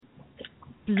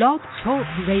Blog Talk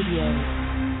Radio.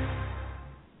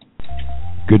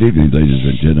 Good evening, ladies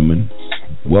and gentlemen.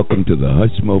 Welcome to the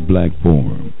Hushmo Black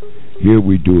Forum. Here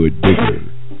we do it bigger,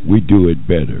 we do it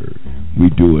better, we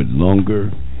do it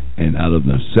longer, and out of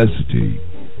necessity,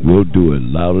 we'll do it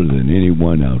louder than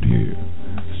anyone out here.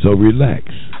 So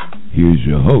relax. Here's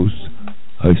your host,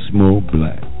 Hushmo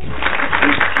Black.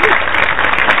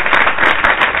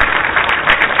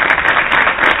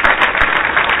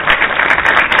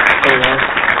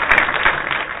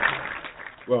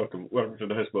 Welcome to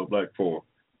the Hushmo Black Forum.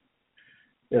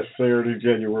 It's Saturday,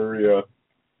 January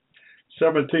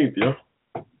 17th, yeah.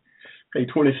 Hey,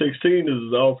 2016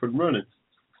 is off and running.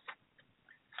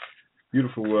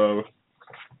 Beautiful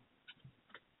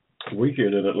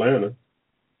weekend in Atlanta.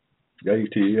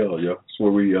 ATL, yeah. That's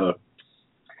where we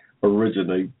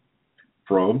originate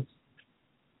from,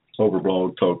 over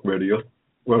Blog Talk Radio.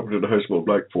 Welcome to the Hushmo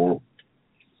Black Forum,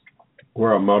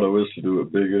 where our motto is to do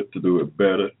it bigger, to do it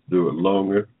better, to do it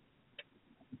longer.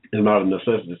 And out of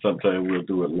necessity, sometimes we'll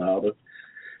do it louder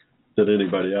than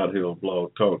anybody out here on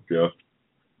Blog Talk.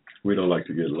 We don't like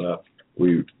to get loud.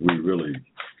 We really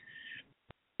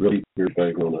keep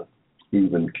everything on an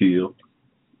even keel.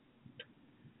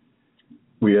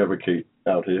 We advocate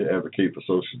out here, for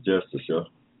social justice,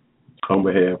 on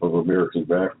behalf of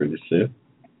Americans of African descent.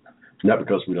 Not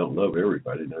because we don't love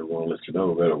everybody. And I want to let you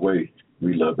know that way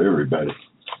we love everybody.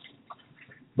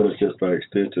 But it's just by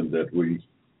extension that we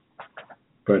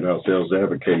find ourselves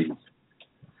advocating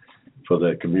for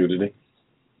that community.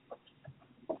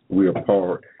 We are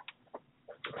part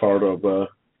of the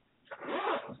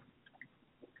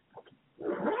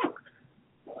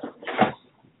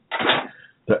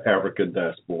African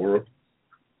diaspora,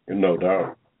 and no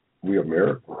doubt we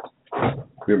Americans.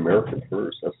 We're Americans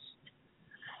first.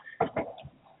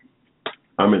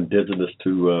 I'm indigenous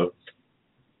to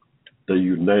the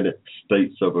United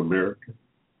States of America,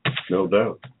 no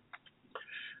doubt.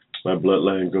 My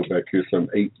bloodline goes back here some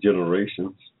 8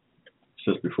 generations,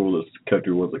 since before this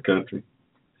country was a country,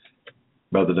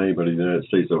 by the name of the United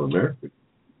States of America.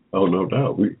 Oh, no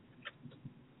doubt.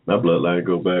 My bloodline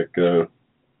go back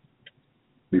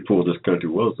before this country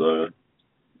was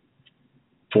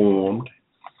formed,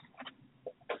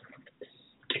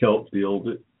 helped build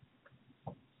it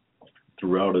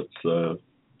throughout its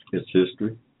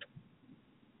history.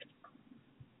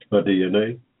 My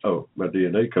DNA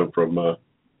comes from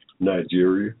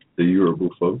Nigeria, the Yoruba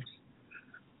folks,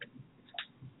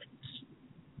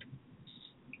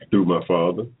 through my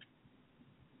father.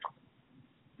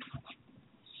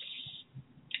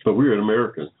 But we're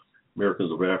Americans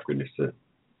of African descent.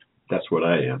 That's what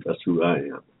I am. That's who I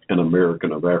am. An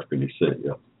American of African descent,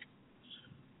 yeah.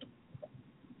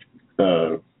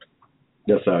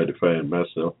 That's how I define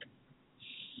myself.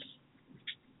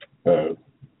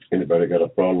 Anybody got a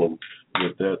problem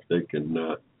with that, they can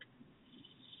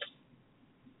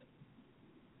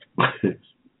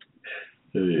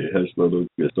hey, Hushmo,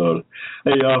 get started.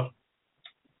 Hey, y'all.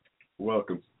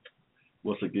 Welcome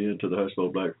once again to the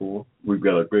Hushmo Black Forum. We've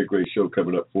got a great show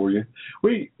coming up for you.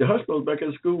 The Hushmo's back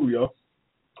in school, y'all.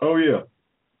 Oh, yeah.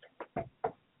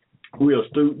 We are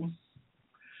students.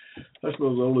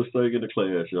 Hushmo's the oldest thing in the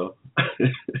class, y'all.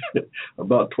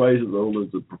 About twice as old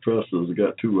as the professors. I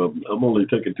got 2 of them. I'm only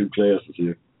taking 2 classes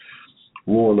here.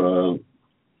 One,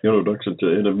 Introduction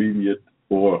to Intermediate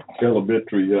or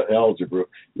Elementary Algebra.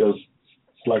 It's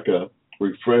like a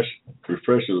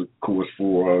refresher course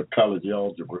for college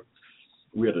algebra.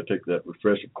 We had to take that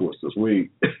refresher course this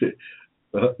week.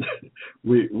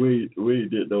 we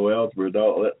didn't know algebra and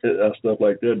all that stuff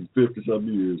like that in 50-some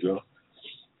years, y'all.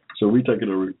 So we taking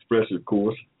a refresher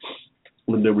course,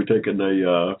 and then we taking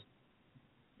a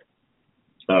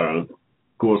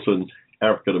course in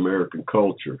African American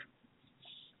culture.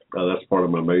 That's part of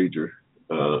my major,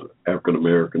 African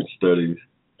American studies.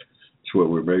 That's what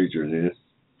we're majoring in.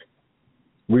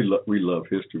 We love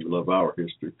history. We love our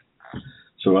history.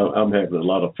 So I'm having a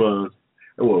lot of fun.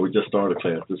 Well, we just started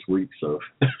class this week, so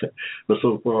but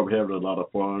so far I'm having a lot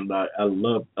of fun. I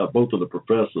love both of the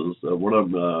professors. One of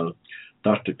them,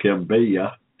 Dr.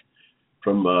 Cambeya,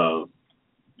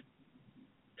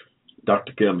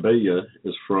 Dr. Cambeya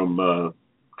is from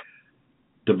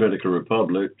Dominican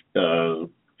Republic.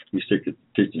 He's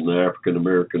teaching the African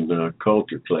American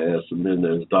culture class, and then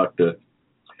there's Dr.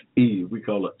 E. We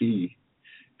call her E.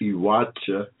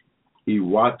 Iwacha.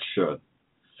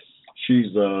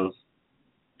 She's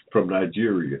from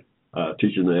Nigeria,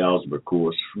 teaching the algebra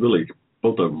course. Really,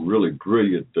 both of them really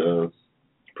brilliant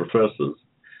professors.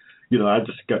 I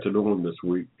just got to know them this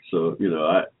week, so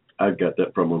I got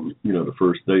that from them, the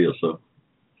first day or so.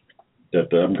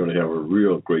 That I'm going to have a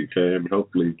real great time.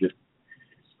 Hopefully, get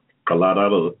a lot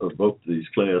out of both of these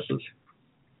classes.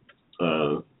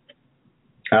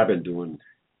 I've been doing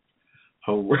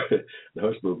homework. The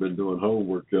Hushmo been doing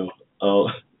homework,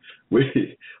 y'all.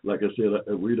 We, like I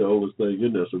said, we the oldest thing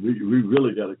in there, so we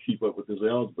really got to keep up with this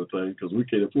algebra thing because we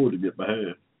can't afford to get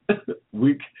behind.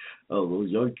 Those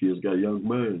young kids got young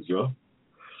minds, y'all.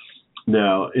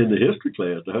 Now, in the history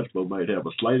class, the Hushmo might have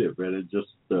a slight advantage just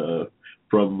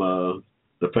from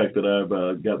the fact that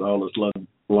I've got all this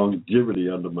longevity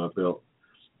under my belt.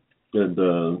 And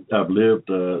I've lived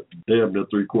damn near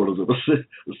 3/4 of a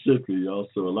century, y'all.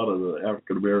 So a lot of the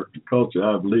African American culture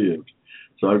I've lived.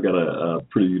 So I've got a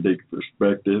pretty unique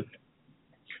perspective.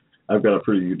 I've got a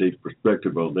pretty unique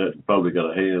perspective on that, and probably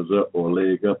got a hands up or a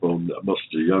leg up on most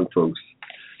of the young folks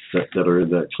that are in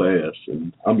that class.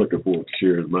 And I'm looking forward to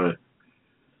sharing my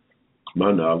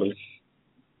knowledge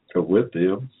with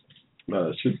them.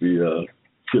 Should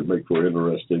make for an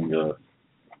interesting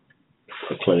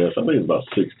class. I think it's about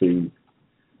 16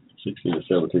 or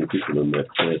 17 people in that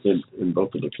class, in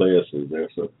both of the classes there.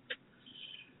 So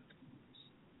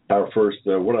our first,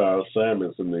 one of our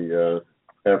assignments in the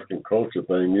African culture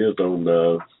thing is on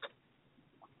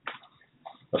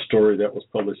a story that was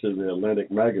published in the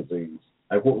Atlantic magazine.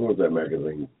 What was that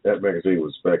magazine? That magazine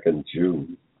was back in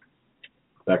June.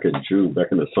 Back in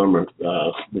the summer,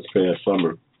 this past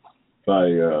summer, by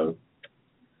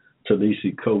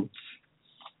Ta-Nehisi Coates.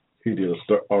 He did an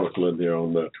article in there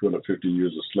on 250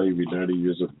 years of slavery, 90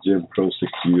 years of Jim Crow,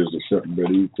 60 years of something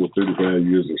but equal, 35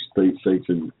 years of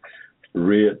state-sanctioned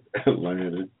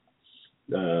redlining,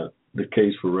 the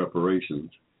case for reparations.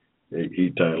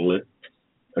 He titled it.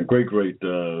 A great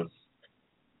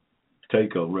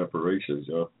take on reparations,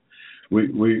 y'all.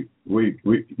 We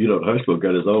Hushmo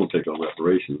got his own take on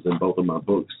reparations in both of my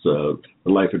books, The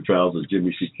Life and Trials of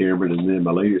Jimmy C. Cameron, and then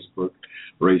my latest book,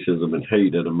 Racism and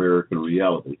Hate, An American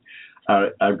Reality.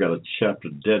 I've got a chapter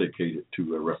dedicated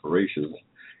to reparations,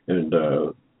 and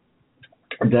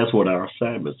that's what our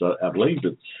assignments. I believe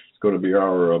it's going to be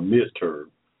our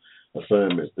midterm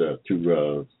assignment to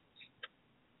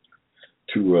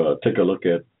take a look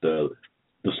at the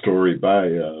story by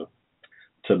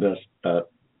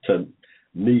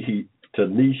Ta-Nehisi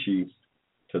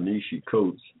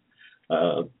Coates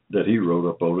that he wrote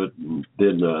up on it, and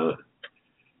then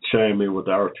chime in with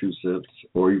our 2 cents,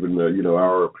 or even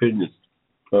our opinion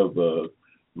of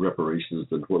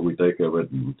reparations and what we think of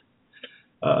it, and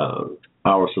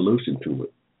our solution to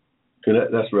it. And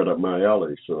that's right up my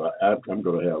alley. So I'm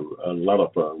going to have a lot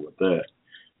of fun with that.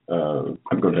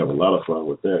 I'm going to have a lot of fun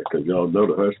with that because y'all know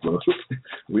the Hushmo.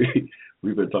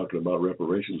 We've been talking about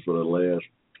reparations for the last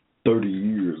 30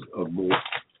 years or more.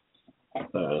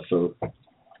 So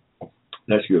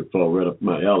that should fall right up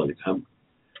my alley. I'm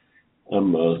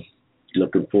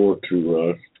looking forward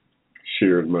to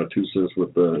sharing my 2 cents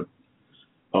with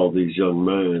all these young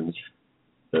minds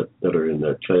that are in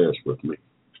that class with me.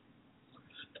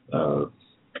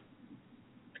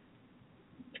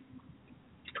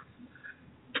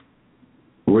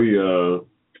 We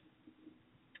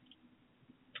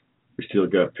still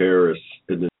got Paris,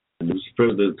 and the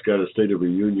president's got a State of the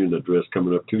Union address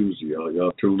coming up Tuesday.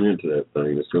 Y'all tune into that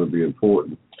thing. It's going to be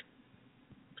important.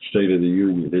 State of the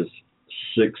Union is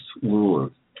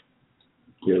 6-1.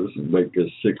 Yeah, this is make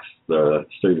his 6th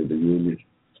State of the Union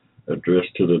address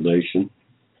to the nation.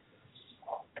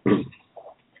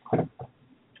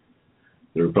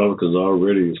 The Republicans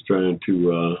already is trying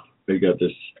to, they got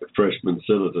this freshman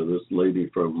senator, this lady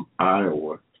from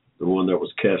Iowa, the one that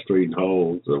was castrating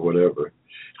hogs or whatever.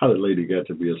 How that lady got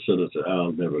to be a senator,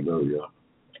 I'll never know, y'all.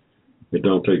 It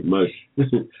don't take much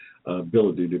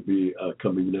ability to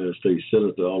become a United States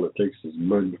senator. All it takes is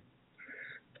money.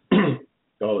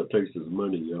 All it takes is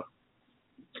money, y'all.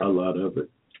 A lot of it.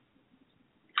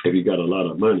 If you got a lot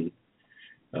of money,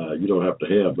 you don't have to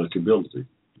have much ability.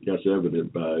 That's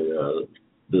evident by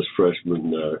this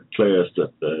freshman class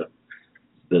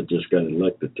that just got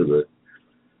elected to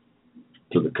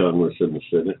the Congress and the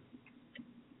Senate.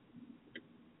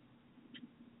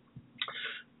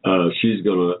 She's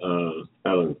gonna.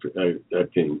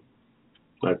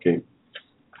 I can't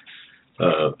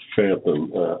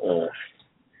fathom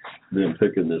them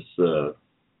picking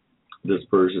this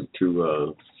person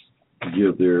to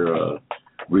give their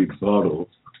rebuttal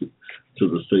to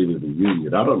the State of the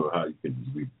Union. I don't know how you can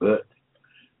rebut.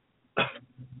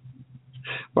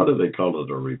 Why do they call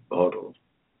it a rebuttal?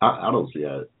 I don't see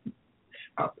how.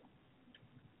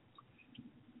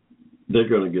 They're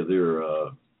going to give their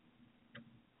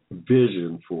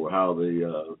vision for how they,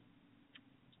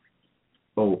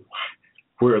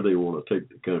 where they want to take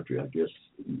the country, I guess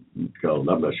you call it.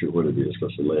 I'm not sure what it is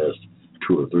because the last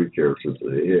two or three characters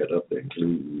that they had up there,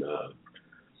 including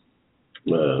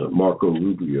Marco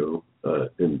Rubio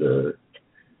and the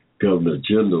Governor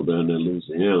General down in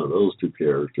Louisiana, those two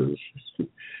characters.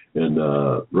 And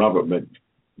Robert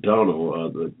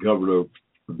McDonnell,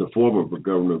 the former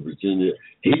governor of Virginia,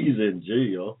 he's in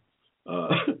jail.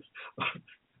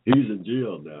 He's in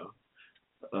jail now.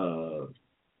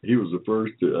 He was the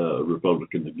first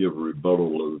Republican to give a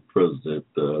rebuttal of the president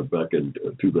back in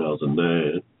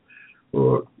 2009,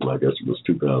 or I guess it was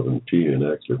 2010,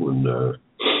 actually, when the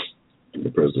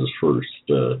president's first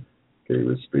gave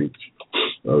his speech,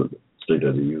 State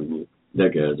of the Union.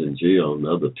 That guy's in jail, and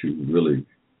the other two really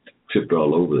tipped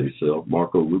all over themselves.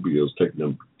 Marco Rubio's taking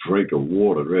a drink of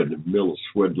water right in the middle,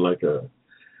 sweating like a,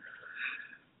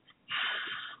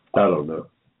 I don't know.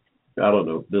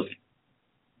 This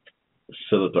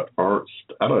Senator Arts,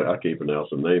 I can't pronounce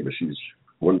her name, but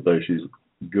one thing she's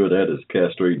good at is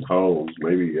castrating hogs.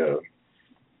 Maybe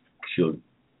she'll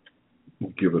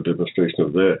give a demonstration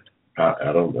of that.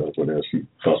 I don't know what else she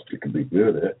possibly could be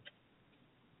good at.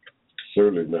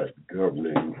 Certainly not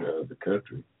governing the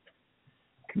country.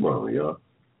 Come on, y'all.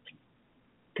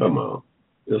 Come on.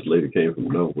 This lady came from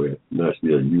nowhere. Now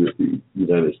she's a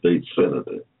United States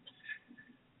Senator.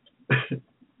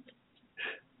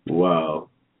 Wow.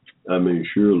 I mean,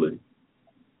 surely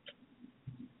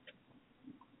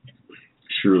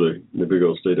in the big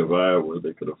old state of Iowa,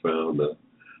 they could have found a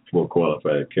more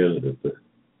qualified candidate to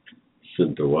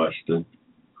send to Washington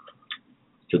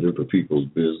to do the people's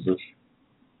business.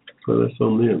 So that's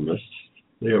on them.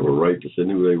 They have a right to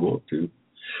send who they want to.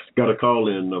 Got a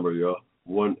call-in number, y'all.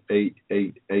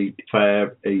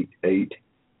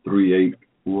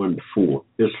 1-888-588-3814.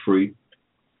 It's free.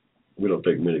 We don't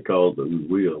take many calls, but we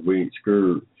will. We ain't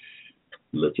scared.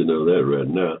 Let you know that right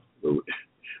now.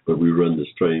 But we run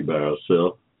this train by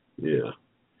ourselves. Yeah.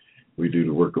 We do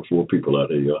the work of 4 people out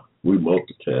there, y'all. We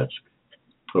multitask.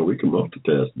 Oh, we can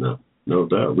multitask now. No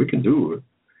doubt. We can do it.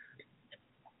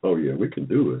 Oh, yeah, we can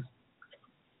do it.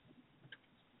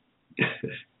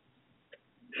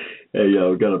 Hey,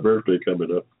 y'all, we got a birthday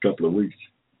coming up a couple of weeks.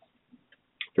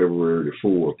 February the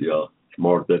 4th, y'all.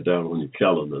 Mark that down on your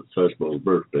calendar. It's Hushmo's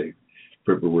birthday,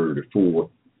 February the 4th.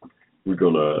 We're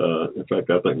going to, in fact,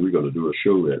 I think we're going to do a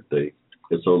show that day.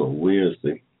 It's on a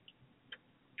Wednesday.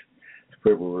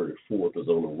 February the 4th is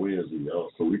on a Wednesday,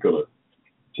 y'all. So we're gonna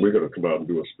come out and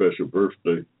do a special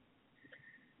birthday.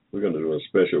 We're going to do a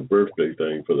special birthday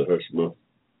thing for the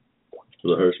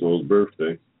Hushmo's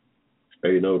birthday.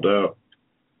 Hey, no doubt.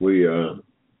 We want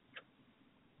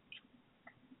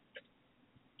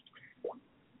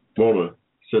to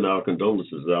send our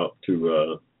condolences out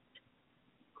to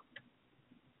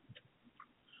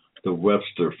the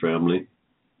Webster family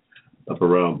up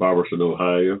around Barberton,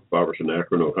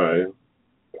 Akron, Ohio.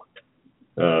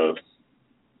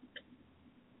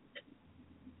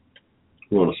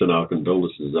 We want to send our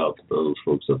condolences out to those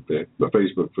folks up there. My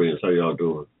Facebook friends, how y'all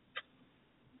doing?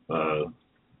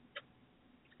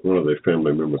 One of their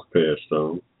family members passed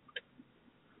on.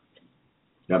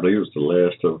 I believe it was the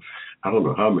last of, I don't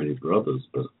know how many brothers,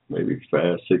 but maybe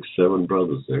 5, 6, 7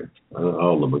 brothers there.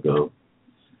 All of them are gone.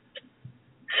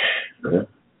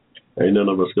 Ain't none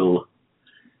of us going to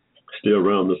stay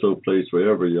around this old place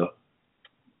forever, y'all.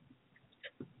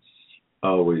 It's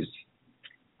always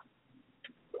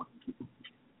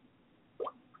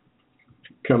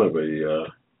kind of a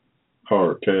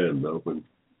hard time, though, when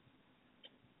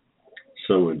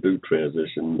someone do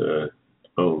transition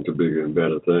on to bigger and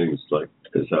better things, like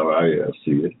is how I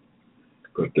see it.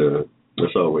 But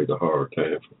it's always a hard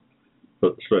time,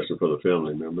 especially for the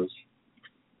family members.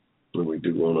 And we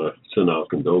do want to send our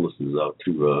condolences out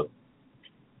to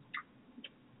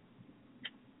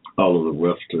all of the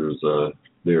Websters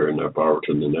there in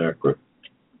Barberton and Akron.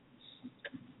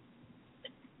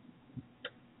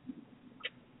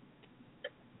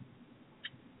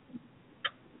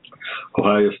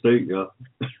 Ohio State, y'all.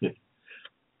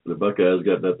 The Buckeyes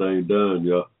got that thing done,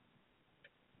 y'all.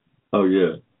 Oh,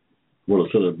 yeah.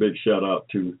 Want to send a big shout out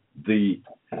to the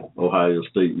Ohio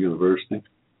State University.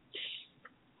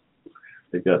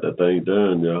 They got that thing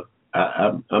done, y'all.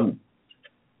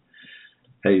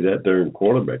 Hey, that darn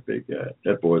quarterback they got,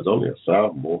 that boy's only a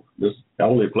sophomore. I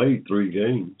only played 3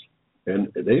 games.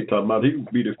 And they talking about he would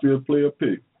be the 5th player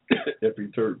pick if he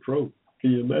turned pro.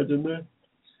 Can you imagine that?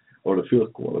 Or the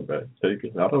 5th quarterback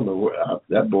taken. I don't know what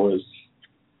that boy is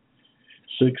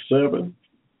 6'7",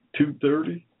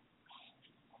 230.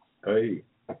 Hey,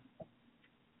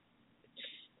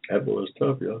 that boy's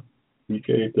tough, y'all. He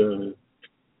can't.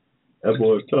 That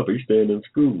boy's tough. He's staying in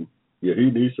school. Yeah, he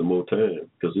needs some more time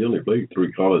because he only played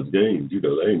 3 college games. You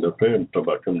know, there ain't no time to talk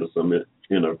about coming to some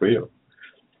NFL.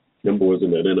 Them boys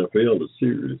in that NFL are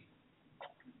serious.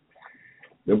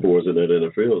 Them boys in that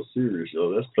NFL are serious,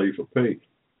 yo. That's play for pay.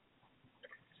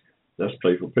 That's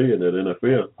play for pay in that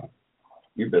NFL.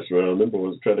 You mess around, them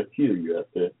boys try to kill you out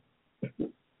there.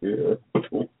 Yeah.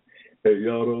 Hey,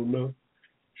 y'all don't know?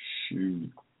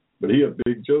 Shoot. But he a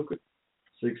big joker.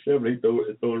 6'7", he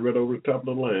throwing right over the top of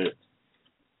the line.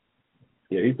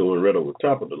 Yeah, he throwing right over the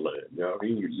top of the line. Y'all, he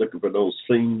ain't looking for those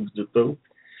seams to throw.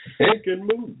 And can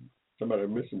move. Somebody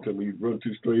mentioned to me, he run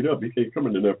too straight up. He can't come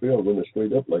in the NFL running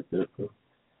straight up like that. So,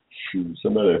 shoot,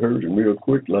 somebody hurt him real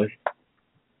quick. Like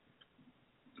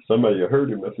somebody hurt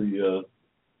him if he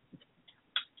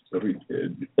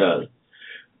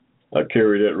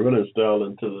carry that running style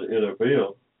into the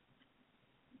NFL.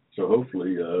 So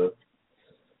hopefully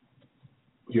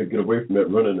he'll get away from that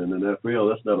running in the NFL.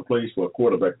 That's not a place for a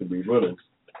quarterback to be running.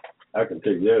 I can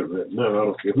tell you that right now. I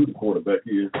don't care who the quarterback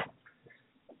is.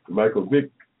 Michael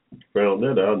Vick found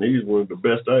that out, and he's one of the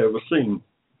best I ever seen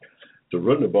to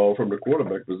run the ball from the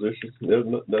quarterback position. There's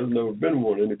never been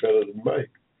one any better than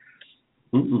Mike.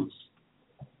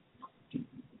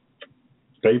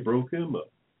 They broke him up.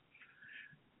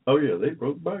 Oh yeah, they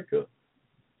broke Mike up.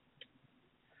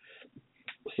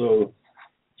 So,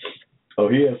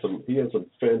 he had some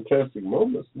fantastic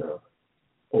moments now.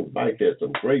 Oh, Mike had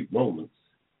some great moments.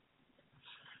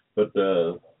 But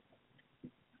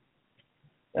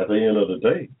at the end of the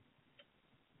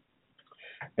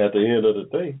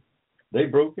day, they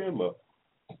broke him up.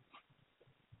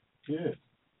 Yeah,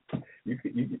 you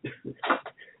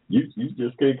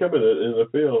just can't come in the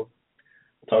NFL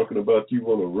talking about you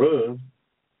want to run.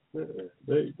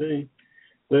 They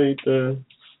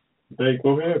ain't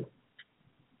gonna have it.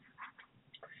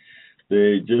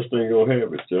 They just ain't gonna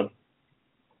have it, y'all.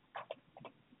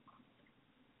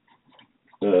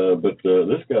 But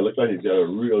this guy looks like he's got a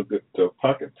real good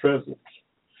pocket presence.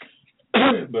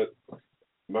 But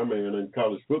my man in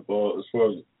college football, as far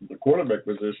as the quarterback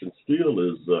position, still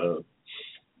is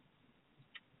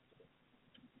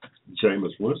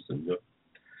Jameis Winston. Yep.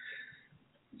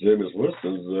 Jameis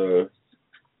Winston's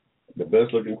the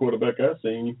best looking quarterback I've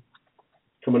seen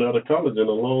coming out of college in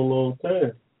a long, long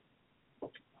time.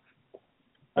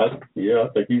 I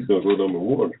think he's going to go number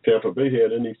one. If Tampa Bay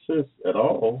had any sense at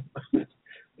all,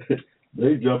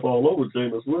 they jump all over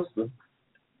Jameis Winston.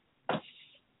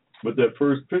 But that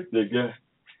first pick they got,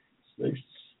 they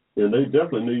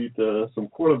definitely need some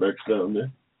quarterbacks down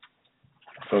there.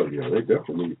 Oh, yeah, they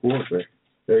definitely need quarterbacks.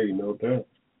 There ain't no doubt.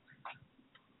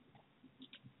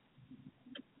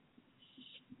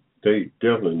 They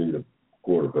definitely need a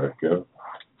quarterback, yeah.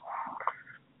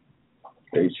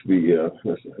 HB,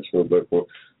 let's go back for,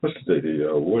 what's the date?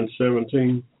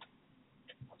 117?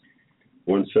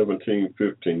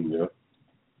 117-15, yeah.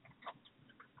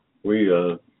 We,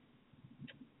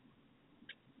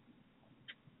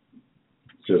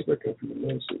 just looking for the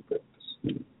notes.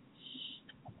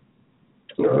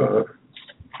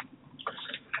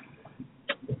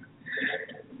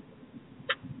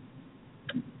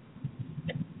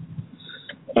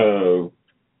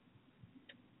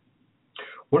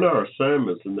 One of our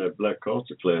assignments in that Black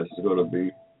Culture class is going to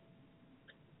be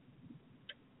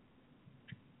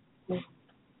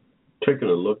taking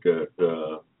a look at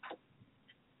a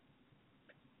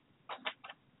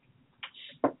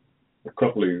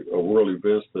couple of world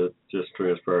events that just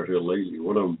transpired here lately.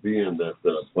 One of them being that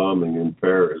bombing in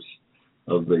Paris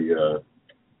of the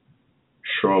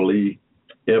Charlie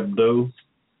Hebdo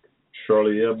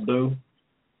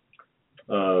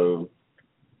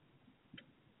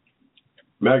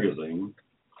magazine,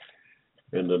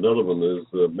 and another one is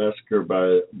the massacre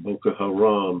by Boko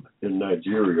Haram in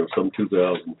Nigeria of some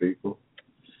 2,000 people,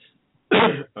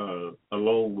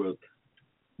 along with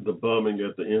the bombing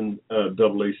at the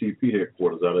NAACP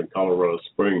headquarters out in Colorado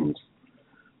Springs,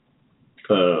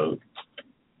 to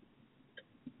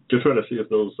try to see if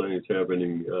those things have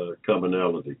any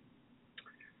commonality.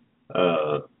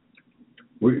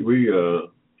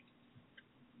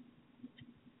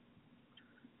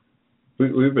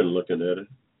 We've been looking at it.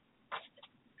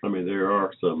 I mean, there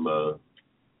are some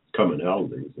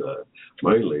commonalities.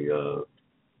 Mainly,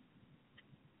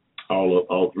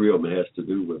 all three of them has to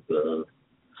do with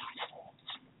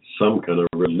some kind of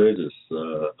religious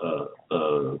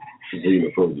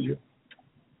xenophobia,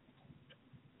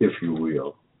 if you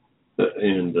will,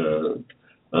 and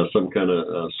some kind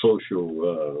of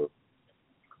social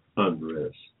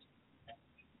unrest.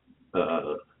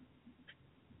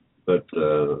 But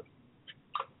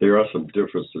there are some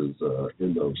differences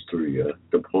in those three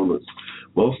components,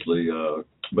 mostly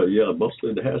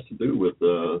it has to do with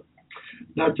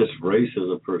not just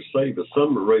racism per se, but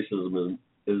some racism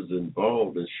is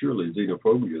involved, and surely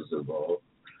xenophobia is involved.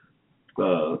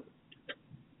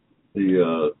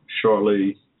 The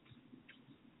Charlie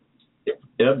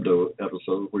Hebdo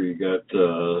episode where you got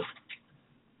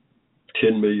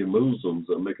 10 million Muslims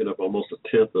making up almost a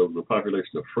tenth of the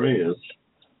population of France.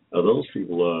 Those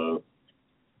people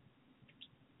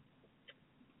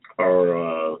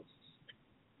are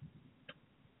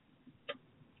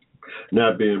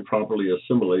not being properly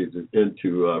assimilated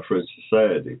into French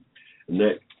society, and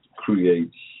that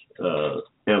creates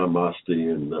animosity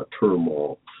and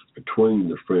turmoil between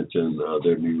the French and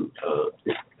their new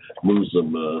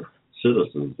Muslim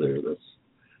citizens there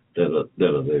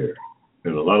that are there,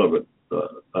 and a lot of it.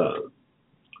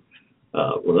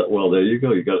 Well, there you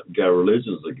go. You got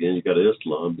religions again. You got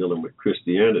Islam dealing with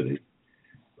Christianity,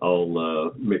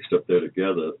 all mixed up there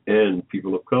together, and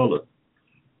people of color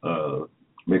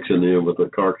mixing in with the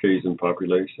Caucasian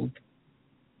population.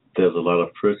 There's a lot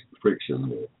of friction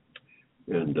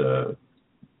there, and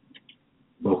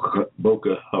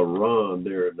Boko Haram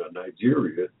there in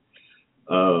Nigeria.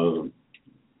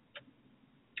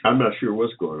 I'm not sure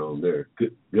what's going on there.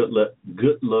 Good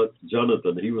luck,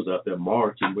 Jonathan. He was out there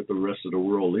marching with the rest of the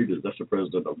world leaders. That's the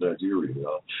president of Nigeria.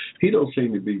 He don't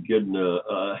seem to be getting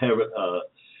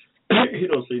he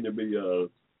don't seem to be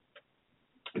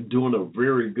doing a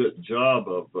very good job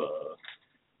of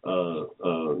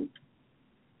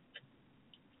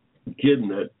getting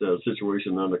that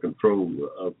situation under control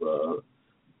of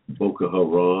Boko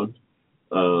Haram.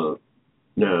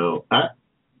 Now,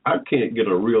 I can't get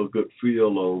a real good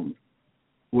feel on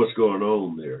what's going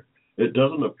on there. It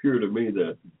doesn't appear to me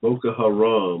that Boko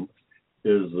Haram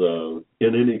is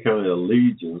in any kind of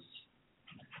allegiance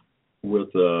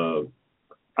with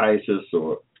ISIS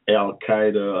or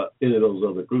Al-Qaeda, any of those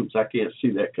other groups. I can't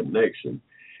see that connection.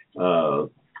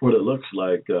 What it looks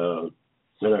like, and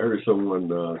I heard someone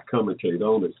commentate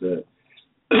on it, that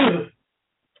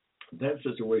that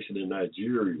situation in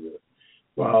Nigeria,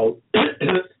 while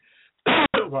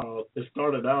it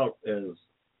started out as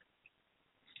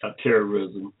a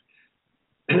terrorism,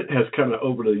 has kind of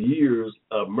over the years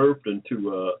morphed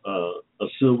into a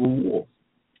civil war,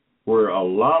 where a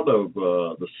lot of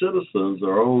the citizens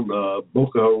are on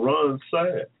Boko Haram's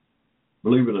side,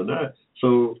 believe it or not.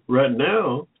 So right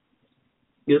now,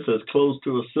 it's as close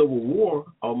to a civil war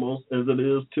almost as it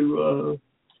is to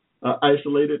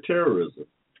isolated terrorism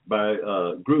by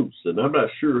groups. And I'm not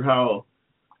sure how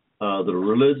the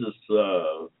religious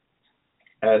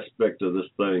aspect of this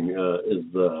thing is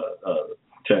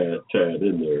tied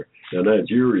in there. Now,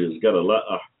 Nigeria's got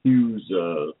a huge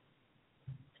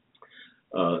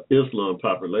Islam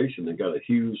population. They got a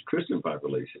huge Christian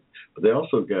population, but they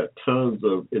also got tons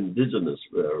of indigenous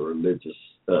religious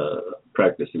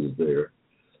practices there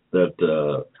that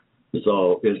is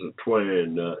all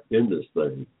intertwined in this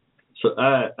thing. So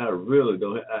I really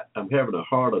don't. I'm having a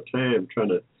harder time trying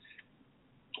to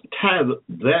tie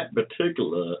that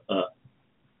particular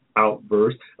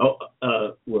outburst,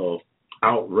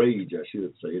 outrage, I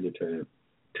should say, anytime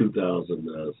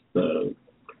 2,000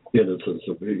 innocent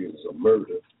civilians are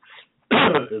murdered.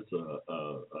 It's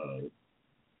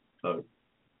a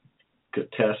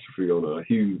catastrophe on a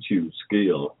huge, huge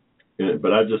scale.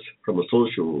 But I just, from a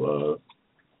social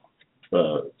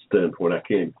standpoint, I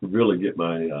can't really get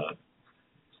my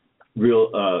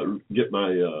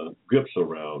grips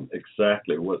around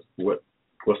exactly what's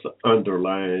the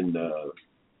underlying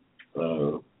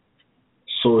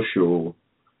social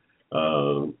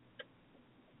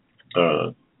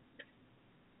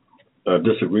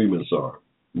disagreements are.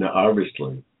 Now,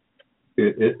 obviously,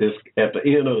 it's at the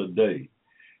end of the day,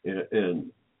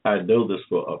 and I know this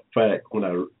for a fact, when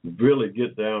I really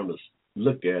get down to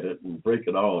look at it and break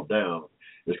it all down,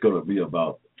 it's going to be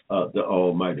about the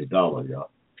almighty dollar,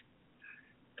 y'all.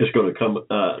 It's going to come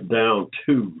down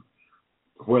to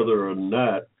whether or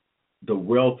not the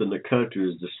wealth in the country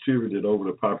is distributed over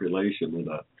the population in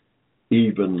a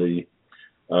evenly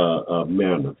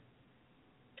manner.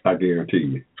 I guarantee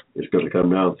you, it's going to come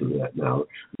down to that. Now,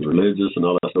 religious and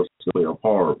all that stuff is going to play a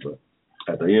part, but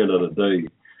at the end of the day,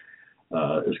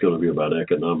 it's going to be about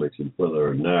economics and whether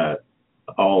or not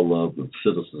all of the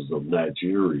citizens of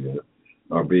Nigeria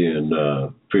are being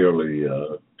fairly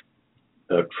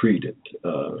treated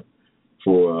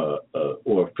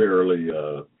or fairly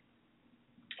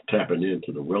tapping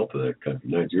into the wealth of that country.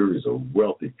 Nigeria is a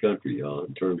wealthy country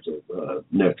in terms of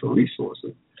natural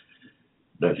resources.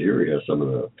 Nigeria has some of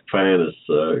the finest,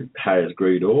 highest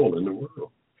grade oil in the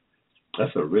world.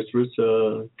 That's a rich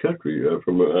country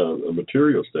from a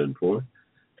material standpoint.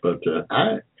 But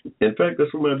in fact,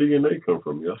 that's where my DNA come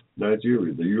from, yeah.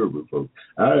 Nigeria, the Yoruba folks.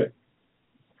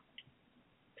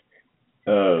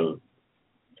 uh,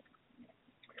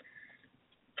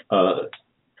 uh,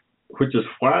 which is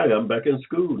why I'm back in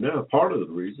school now. Part of the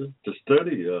reason to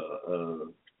study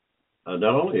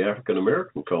not only African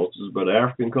American cultures but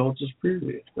African cultures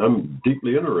period. I'm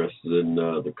deeply interested in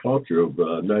the culture of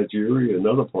Nigeria and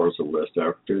other parts of West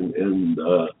Africa and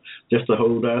just the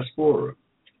whole diaspora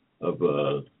of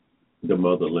the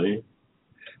motherland.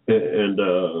 And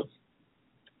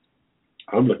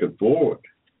I'm looking forward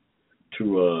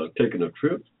to taking a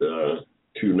trip to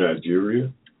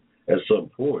Nigeria at some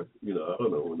point. I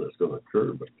don't know when that's going to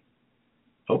occur, but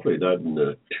hopefully not in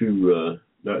the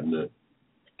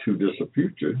too distant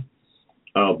future.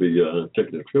 I'll be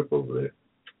taking a trip over there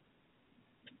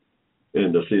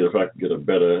and to see if I can get a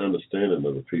better understanding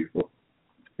of the people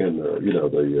and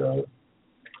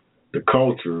the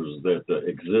cultures that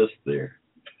exist there.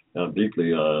 I'm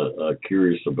deeply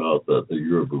curious about the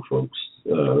Yoruba folks,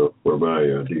 where my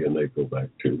DNA go back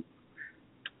to,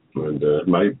 and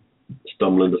might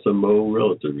stumble into some old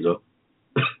relatives.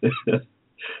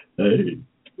 Hey,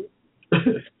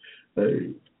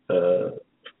 hey,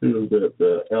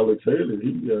 that Alex Haley,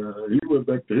 he went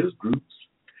back to his groups.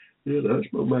 Yeah, the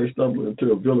Hushmo might stumble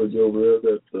into a village over there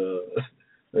that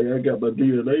hey, I got my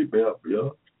DNA map,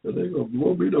 y'all. And they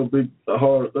won't be no big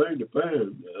hard thing to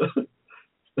find.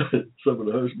 Some of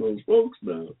the Hushmo's folks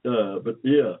now. But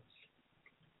yeah.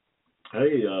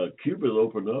 Hey, Cuba's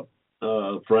opened up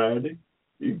Friday.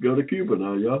 You can go to Cuba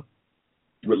now, y'all.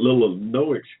 With little or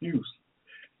no excuse.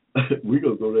 We're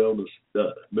going to go down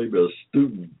to maybe a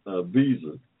student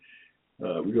visa.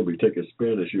 We're going to be taking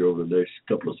Spanish here over the next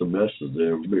couple of semesters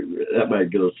there. That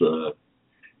might give us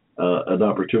an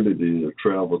opportunity to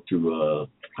travel to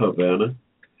Havana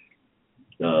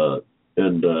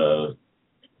and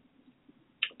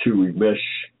to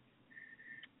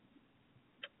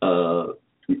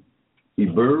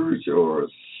emerge or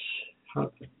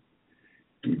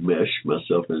mesh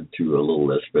myself into a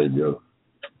little Espanol.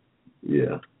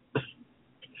 Yeah.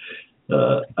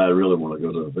 I really want to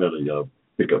go to Havana. Y'all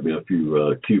pick up me a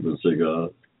few Cuban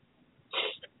cigars.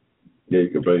 Yeah, you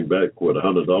can bring back,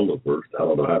 $100 worth. I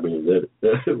don't know how many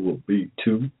that will be,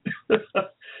 two.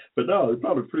 But no, it's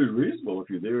probably pretty reasonable if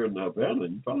you're there in Havana.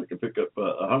 You probably can pick up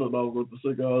 $100 worth of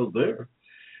cigars there.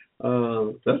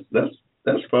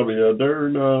 That's probably a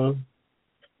darn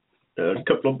a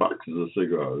couple of boxes of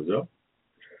cigars, yeah.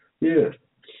 Yeah.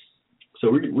 So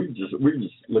we're just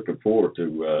looking forward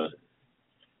to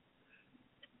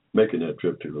making that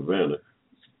trip to Havana.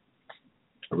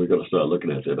 And we're going to start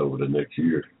looking at that over the next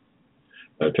year.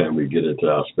 By the time we get into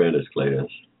our Spanish class,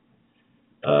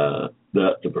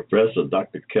 the professor,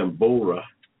 Dr. Cambella,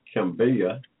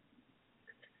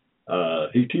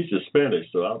 he teaches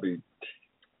Spanish, so I'll be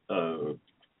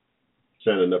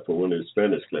signing up for one of his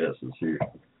Spanish classes here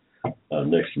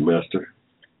next semester,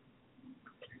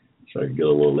 so I can get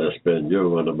a little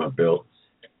Espanol under my belt.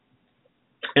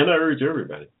 And I urge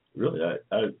everybody, really,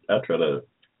 I try to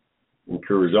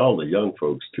encourage all the young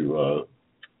folks to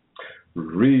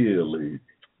really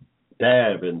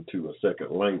dive into a second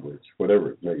language,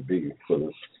 whatever it may be, whether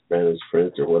it's Spanish,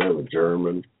 French, or whatever,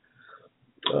 German,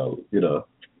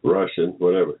 Russian,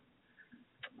 whatever,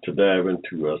 to dive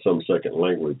into some second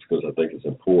language, because I think it's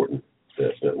important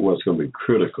that what's going to be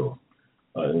critical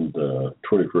in the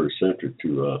 21st century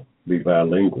to be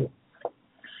bilingual.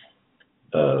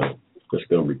 It's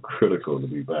going to be critical to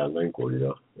be bilingual,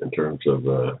 in terms of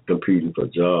competing for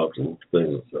jobs and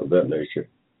things of that nature.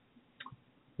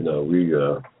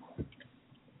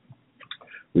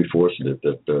 We fortunate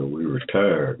that we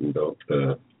retired and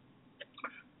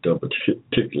don't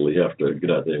particularly have to get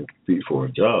out there and compete for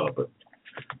a job, but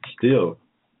still,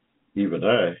 even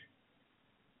I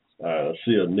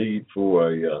see a need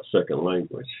for a second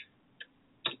language.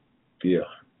 Yeah.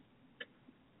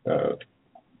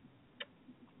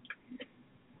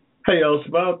 Hey, y'all, it's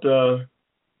about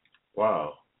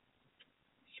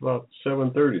it's about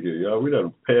 7:30 here, y'all. We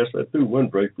done passed right through one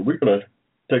break, but we're gonna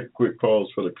take a quick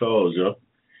pause for the calls, y'all.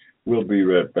 We'll be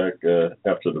right back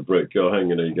after the break. Y'all hang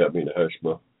in there. You got me in the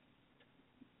Hushmo.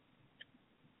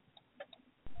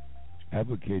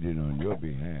 Advocated on your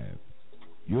behalf.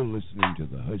 You're listening to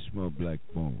the Hushmo Black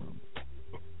Forum.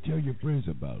 Tell your friends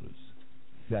about us.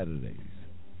 Saturdays,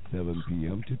 7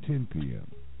 p.m. to 10 p.m.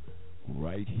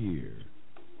 right here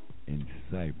in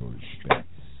cyberspace.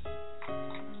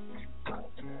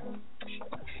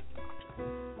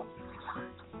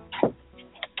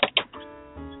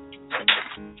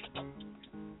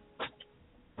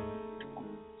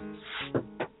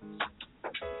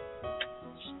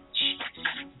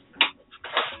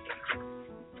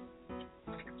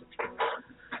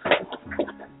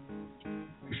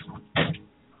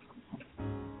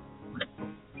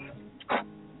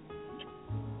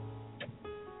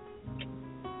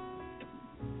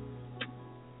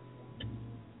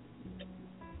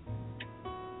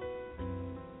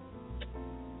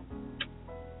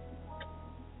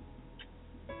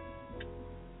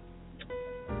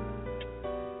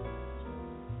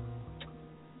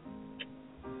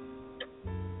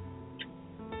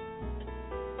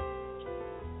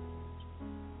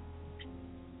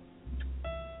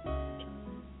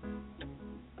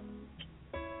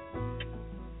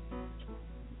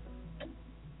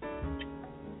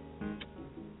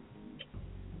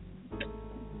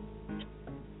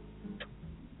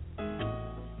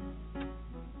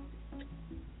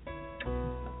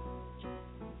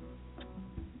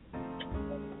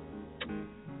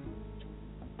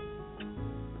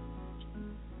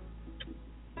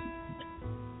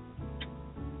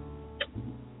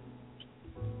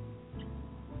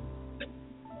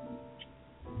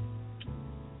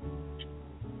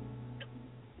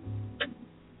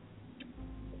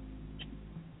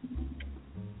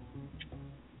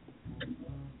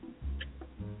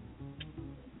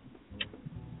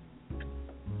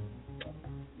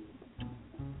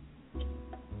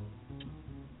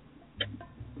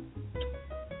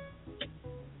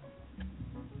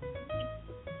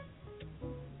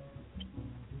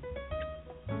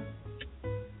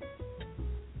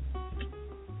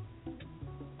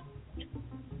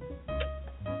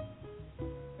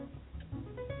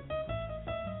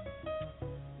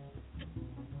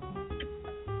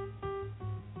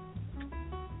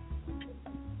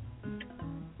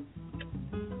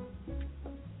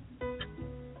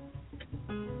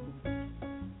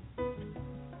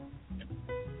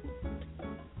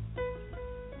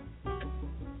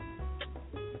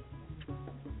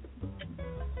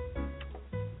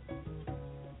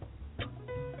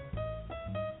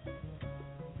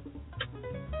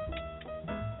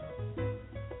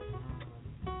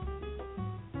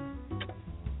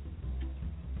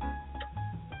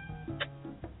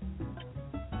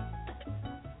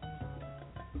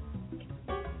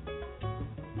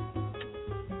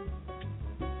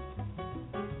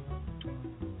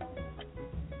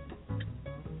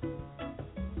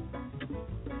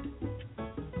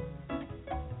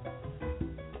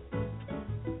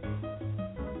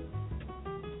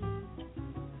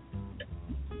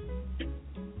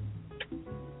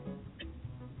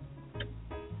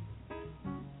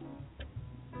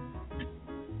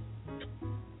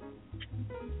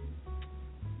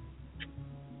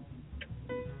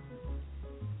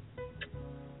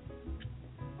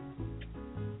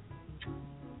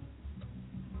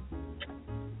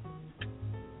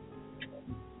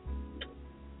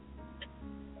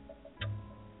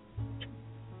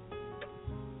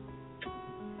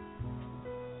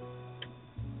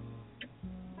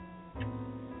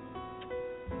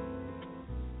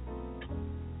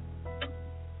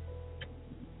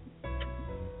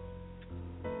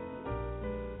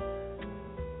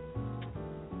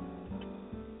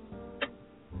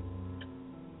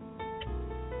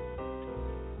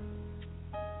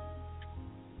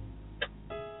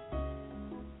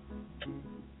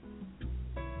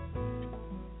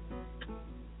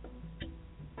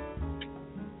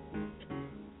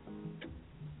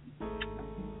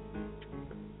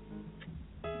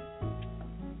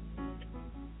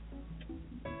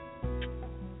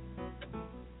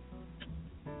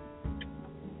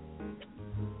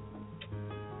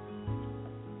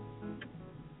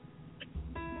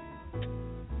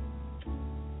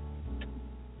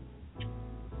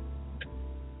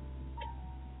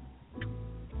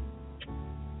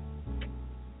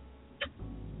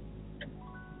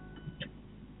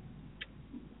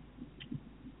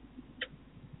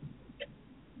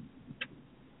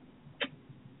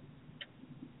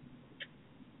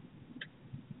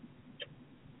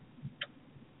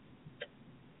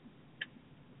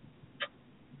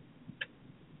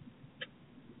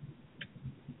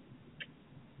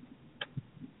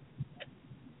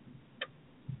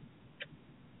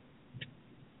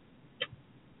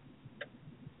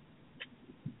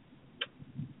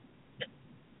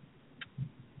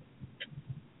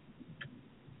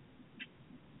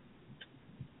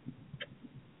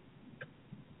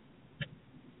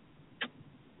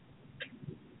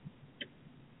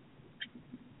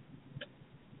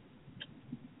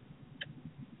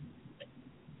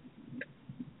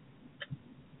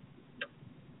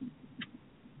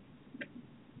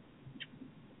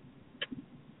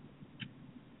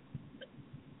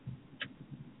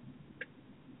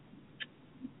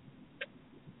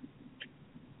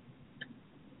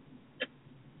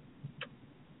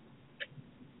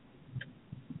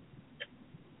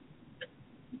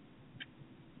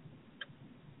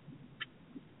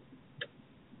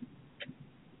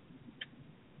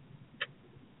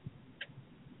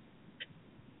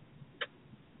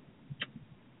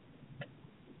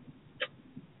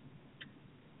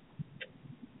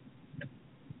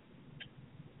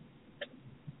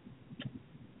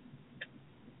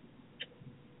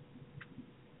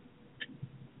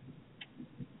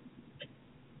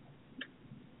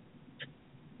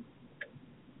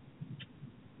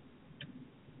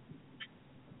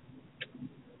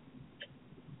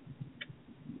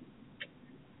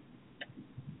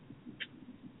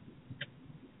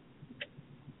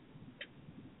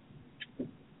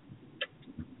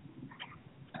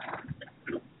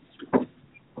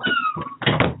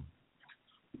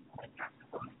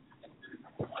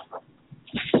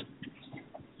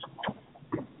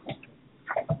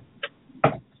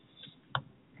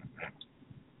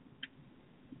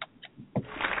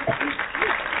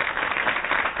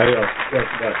 Hey, that's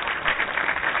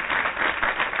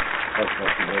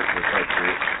the most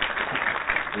effective.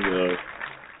 Yeah.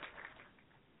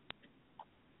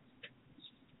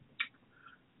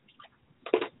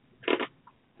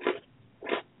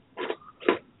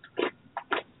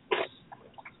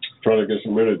 Trying to get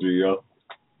some energy, y'all.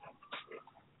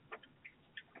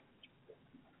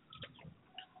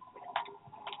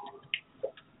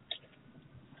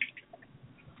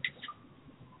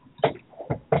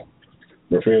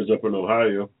 My friends up in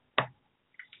Ohio,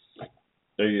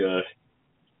 they're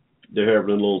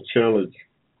having a little challenge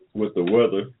with the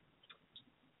weather.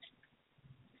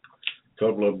 A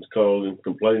couple of them calling,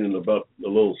 complaining about the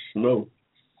little snow.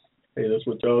 Hey, that's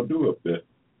what y'all do up there.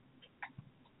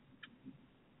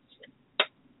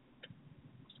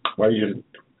 Why you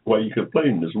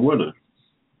complaining this winter?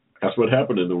 That's what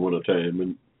happened in the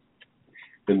wintertime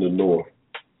in the north.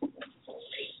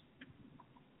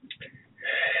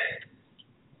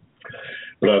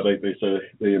 But I think they say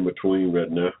they're in between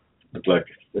right now. It's like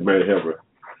they might have a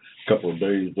couple of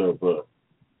days of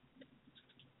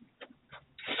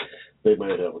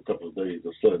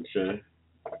sunshine.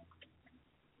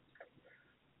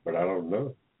 But I don't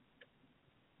know.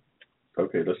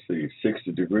 Okay, let's see.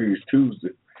 60 degrees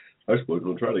Tuesday. I suppose we're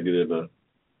gonna try to get in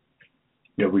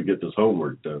we get this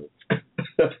homework done.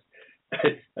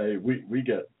 Hey, we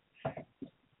got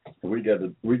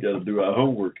to do our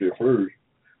homework here first.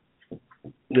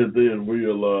 And then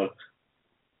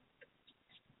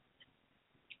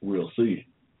we'll see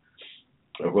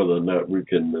whether or not we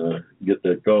can get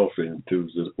that golf in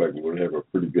Tuesday. Looks like we're gonna have a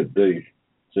pretty good day. It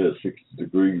says 60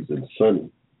 degrees and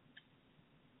sunny.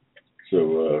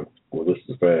 So this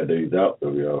is 5 days out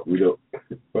though, y'all. We don't.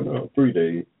 Well, no, 3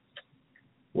 days.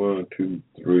 1, 2,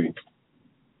 3.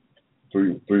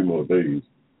 Three more days,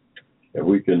 and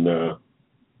we can.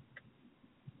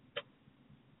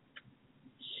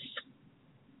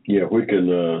 We can.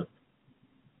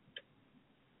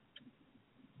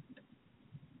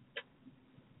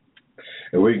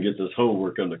 And we can get this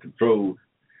homework under control.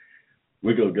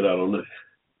 We're gonna get out on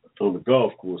the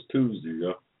golf course Tuesday,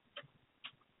 y'all.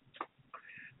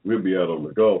 We'll be out on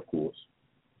the golf course,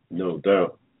 no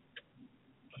doubt.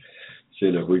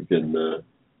 Seeing if we can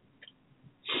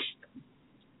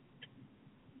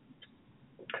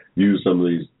use some of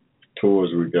these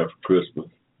toys we got for Christmas.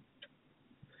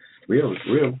 We haven't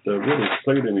really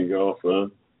played any golf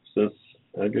since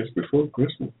I guess before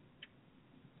Christmas.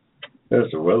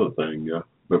 That's a weather thing, yeah.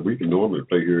 But we can normally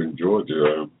play here in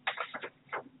Georgia,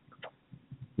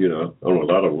 on a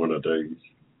lot of winter days.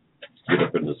 Get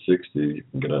up in the 60s, you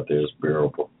can get out there, it's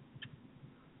bearable.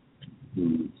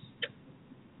 So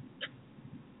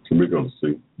we're going to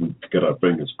see. We got our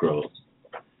fingers crossed.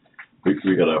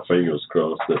 We got our fingers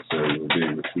crossed that we'll be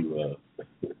able to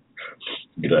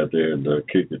get out there and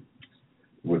kick it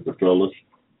with the fellas.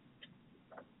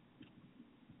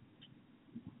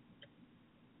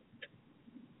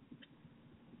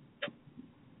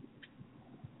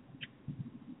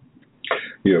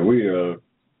 Yeah,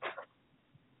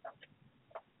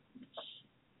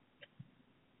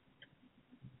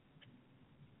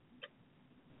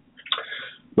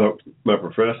 my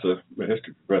professor, my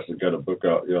history professor, got a book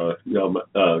out. Y'all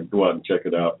go out and check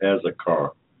it out. As a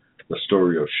Car, the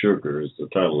Story of Sugar is the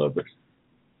title of it.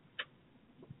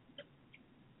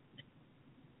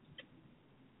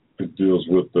 It deals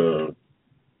with the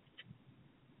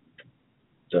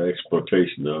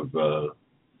exploitation of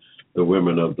the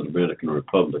women of the Dominican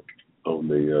Republic on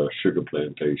the sugar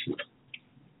plantations.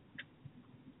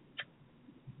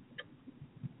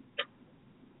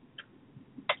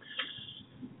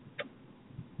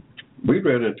 We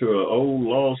ran into an old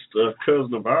lost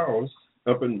cousin of ours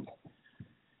up in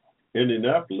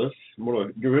Indianapolis. I'm going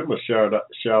to give him a shout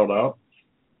out.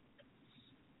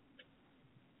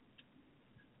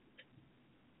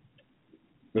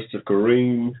 Mr.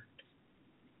 Kareem.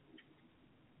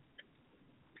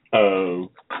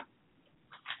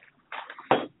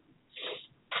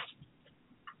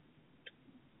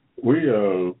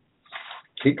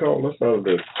 He called us out of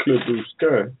the clear blue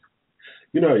sky.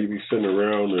 You know how you be sitting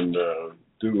around and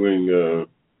doing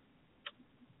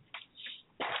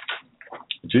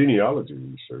genealogy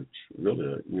research,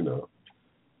 really,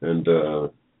 and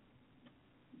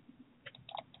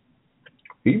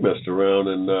he messed around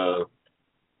and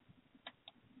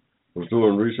was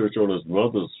doing research on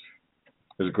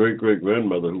his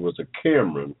great-great-grandmother, who was a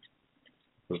Cameron,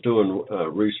 was doing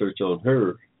research on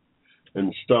her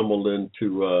and stumbled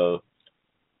into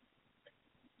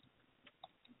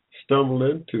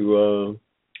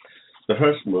the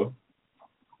Hushmo,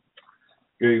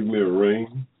 gave me a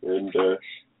ring, and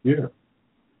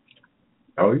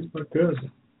oh, he's my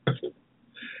cousin.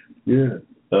 Yeah.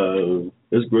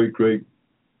 His great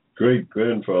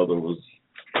grandfather was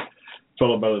a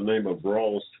fellow by the name of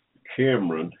Ross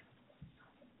Cameron.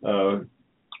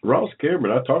 Ross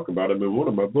Cameron, I talk about him in one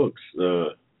of my books. He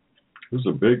was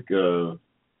a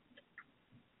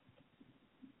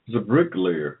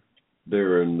bricklayer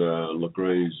there in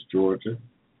LaGrange, Georgia.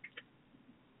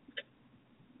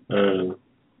 An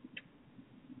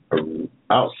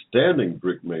outstanding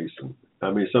brick mason. I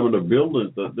mean, some of the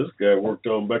buildings that this guy worked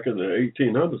on back in the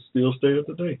 1800s still stand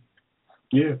today.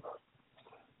 Yeah.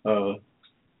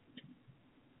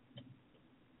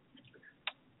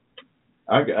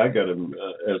 I got him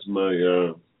as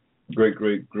my great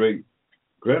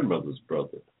grandmother's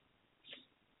brother.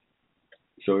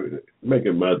 So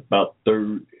making my about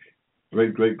third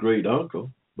great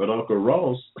uncle. But Uncle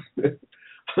Ross,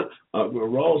 Uncle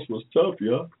Ross was tough,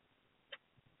 y'all.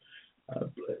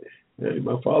 Hey,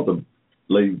 my father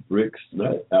laid bricks,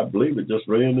 and I believe it just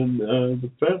ran in the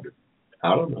family.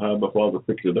 I don't know how my father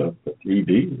picked it up, but he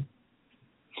did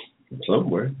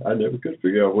somewhere. I never could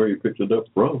figure out where he picked it up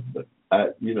from, but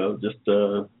just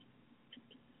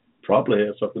probably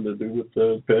had something to do with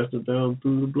passing it down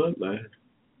through the bloodline.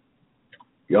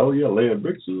 Y'all, yeah, laying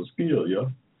bricks is a skill,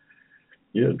 y'all.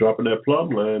 Yeah, dropping that plumb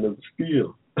line is a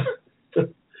skill.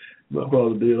 My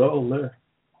father did all that,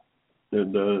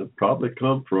 and probably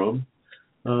come from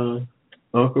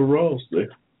Uncle Ross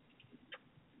there.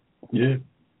 Yeah,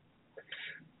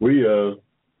 we're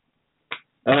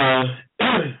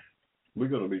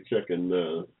going to be checking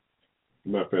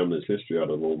my family's history out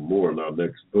a little more in our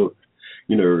next book.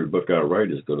 You know, every book I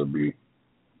write is going to be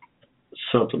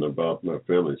something about my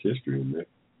family's history in there.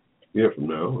 Yeah, from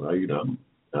now on,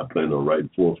 I plan on writing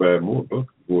 4 or 5 more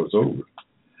books before it's over.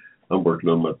 I'm working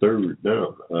on my 3rd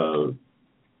now.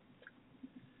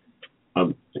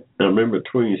 I'm in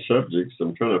between subjects.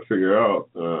 I'm trying to figure out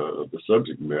the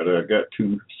subject matter. I got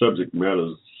 2 separate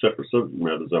subject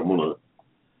matters I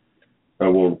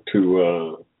want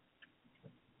to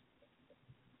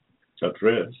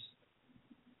address.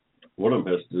 One of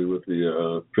them has to do with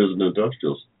the prison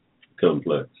industrial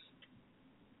complex.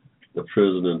 The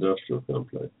prison industrial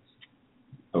complex.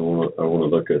 I want to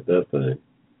look at that thing.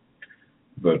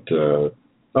 But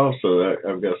also,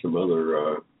 I've got some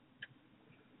other.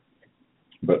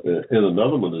 And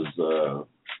another one is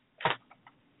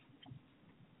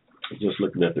just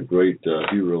looking at the great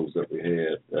heroes that we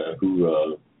had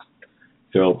who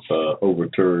helped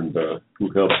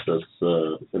who helped us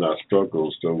in our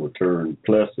struggles to overturn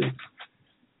Plessy.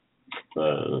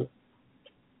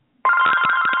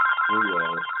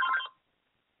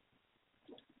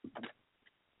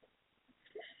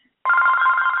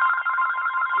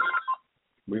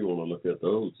 We want to look at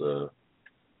those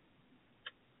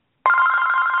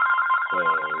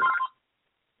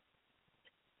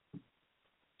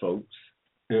folks.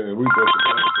 And we broke it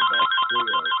down to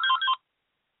about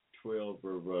 12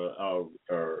 of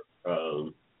our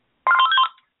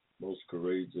most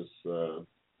courageous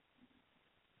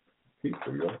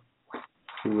people, y'all,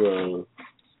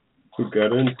 who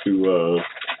got into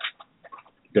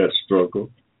that struggle.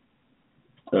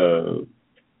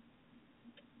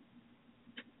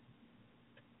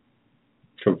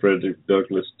 From Frederick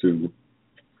Douglass to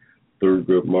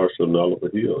Thurgood Marshall and Oliver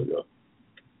Hill, y'all.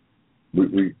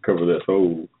 We cover that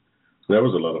whole. There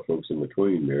was a lot of folks in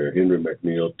between there. Henry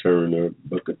McNeill Turner,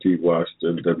 Booker T.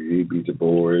 Washington, W.E.B. Du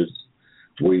Bois,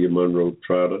 William Monroe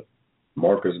Trotter,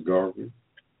 Marcus Garvey,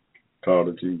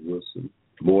 Carter G. Woodson,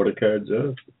 Mordecai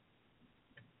Johnson,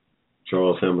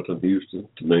 Charles Hamilton Houston,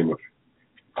 to name a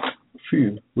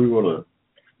few. We want to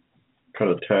kind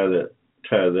of tie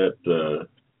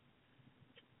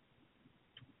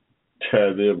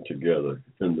them together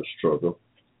in the struggle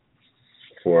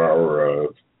for our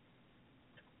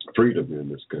freedom in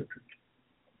this country.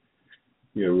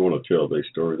 Yeah, we want to tell their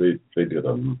story. They did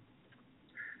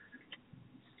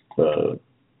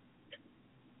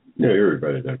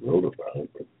everybody that wrote about it,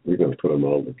 but we're going to put them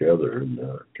all together and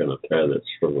kind of tie that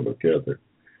struggle together.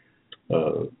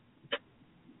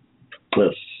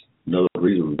 That's another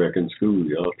reason we're back in school,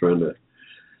 y'all, trying to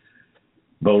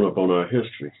bone up on our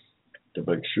history to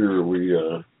make sure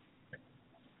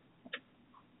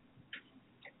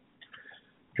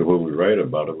when we write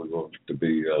about it, we want it to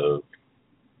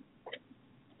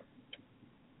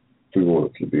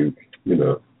be,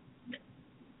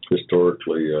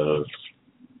 historically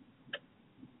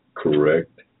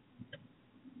correct.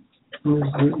 For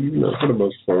the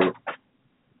most part.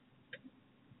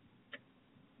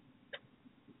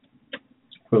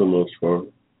 For the most part.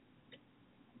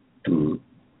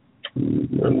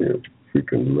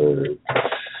 Freaking man.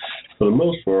 For the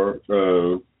most part,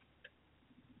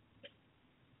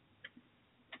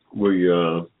 we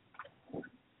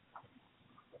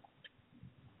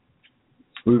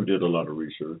we did a lot of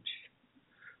research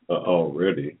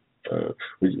already.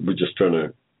 We're just trying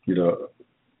to, you know,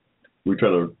 we're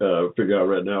trying to figure out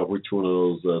right now which one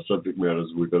of those subject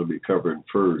matters we're going to be covering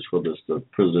first, whether it's the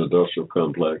prison industrial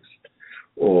complex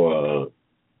or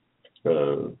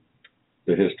the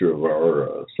history of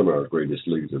our some of our greatest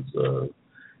leaders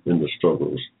in the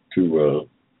struggles to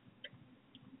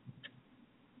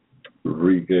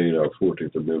regain our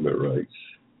 14th Amendment rights.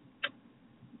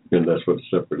 And that's what the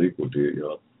separate equal did,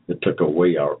 y'all. It took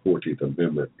away our 14th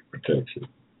Amendment protection.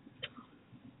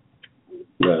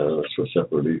 That's what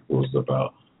separate equal is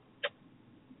about.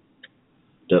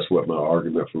 That's what my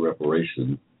argument for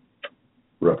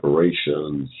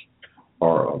reparations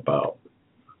are about.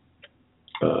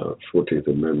 14th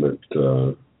Amendment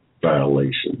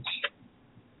violations.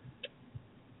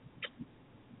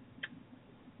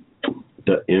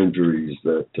 The injuries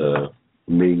that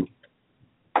me,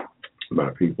 my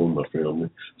people, my family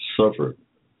suffered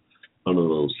under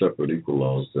those separate equal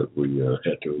laws that we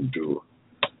had to endure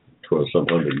for some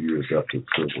 100 years after the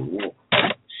Civil War,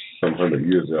 some 100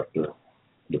 years after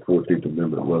the 14th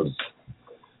Amendment was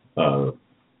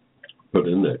put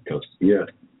in that country. Yeah,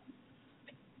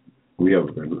 we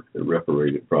haven't been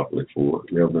reparated properly for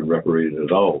it. We haven't been reparated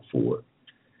at all for it.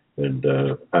 And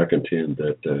I contend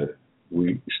that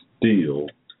we still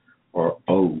are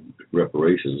owed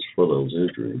reparations for those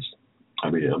injuries. I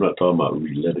mean, I'm not talking about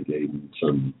relitigating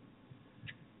some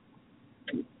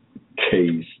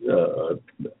case.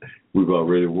 We've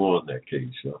already won that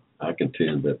case. So I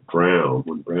contend that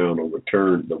when Brown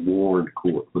overturned the Warren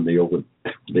Court, when they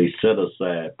set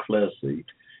aside Plessy,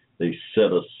 they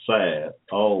set aside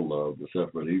all of the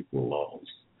separate equal laws.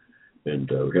 And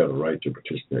we had a right to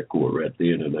petition that court right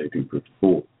then in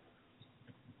 1954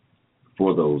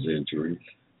 for those injuries.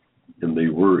 And they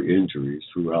were injuries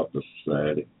throughout the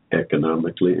society,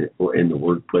 economically, or in the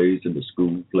workplace, in the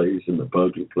school place, in the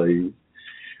public place,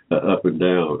 up and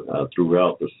down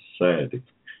throughout the society.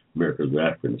 America's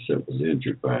African descent was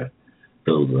injured by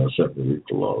those separate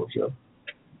equal laws.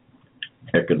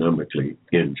 Economically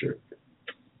injured,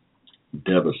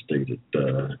 devastated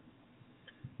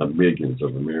millions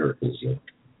of Americans.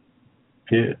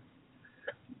 Yeah.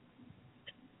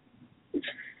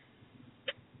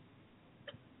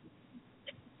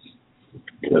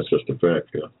 That's just a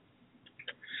fact.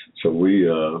 So we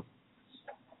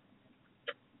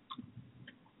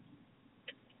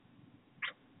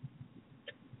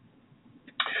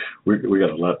got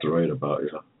a lot to write about.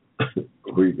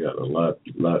 We got a lot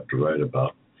to write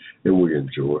about, and we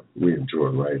enjoy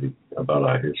writing about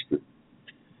our history.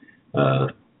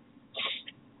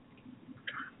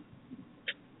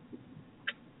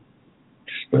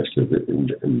 Especially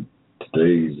in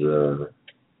today's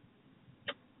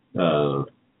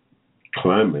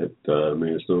climate. I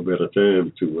mean, it's no better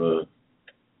time to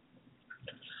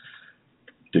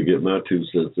get my 2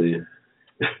 cents in.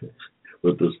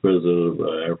 With this president of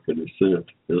African descent,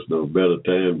 there's no better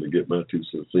time to get my 2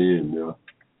 cents in.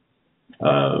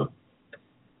 I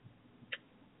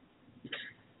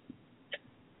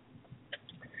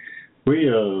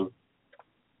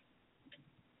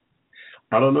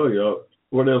don't know, y'all.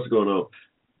 What else going on?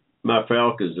 My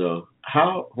Falcons,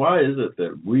 why is it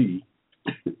that we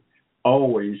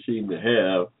always seem to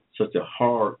have such a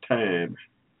hard time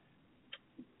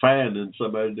finding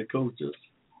somebody to coach us?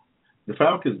 The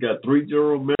Falcons got 3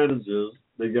 general managers.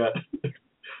 They got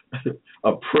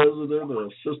a president, an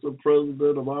assistant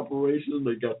president of operations.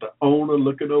 They got the owner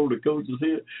looking over the coaches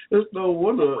here. There's no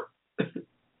wonder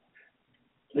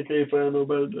they can't find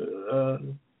nobody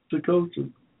to coach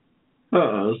them.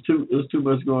 There's too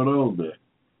much going on there.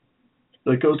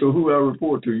 The coach of who I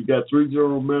report to. You got 3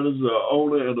 general managers, an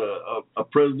owner, and a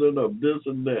president of this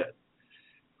and that.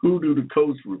 Who do the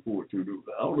coach report to? The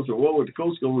owner said, "Well, the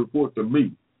coach gonna report to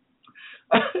me."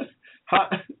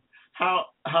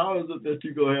 How is it that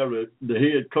you're gonna have the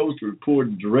head coach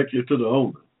reporting directly to the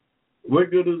owner? What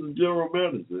good is the general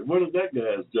manager? What is that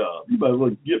guy's job? You might as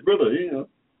well get rid of him.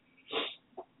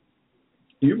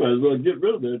 You might as well get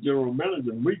rid of that general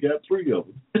manager. We got 3 of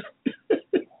them.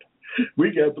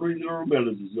 We got 3 general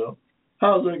managers, y'all.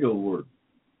 How's that gonna work?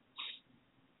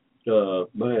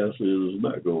 My answer is it's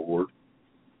not gonna work.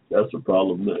 That's the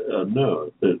problem.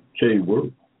 No, it can't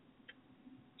work.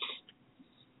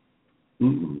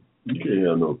 You can't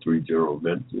have no 3 general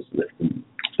managers that can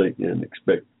think and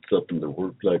expect something to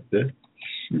work like that.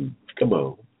 Shoot, come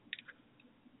on.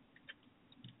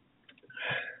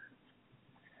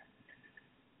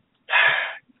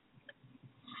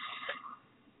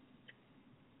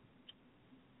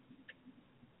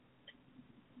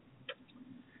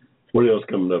 What else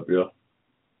coming up, y'all?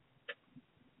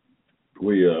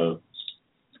 We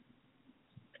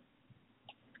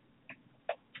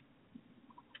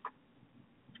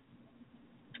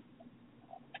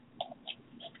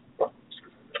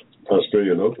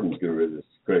Australian Open's getting ready to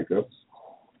crank up.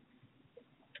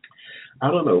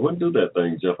 I don't know, when do that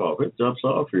thing jump off? It jumps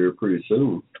off here pretty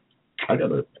soon. I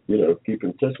gotta, keep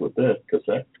in touch with that because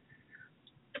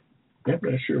I'm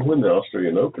not sure when the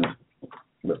Australian Open.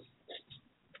 But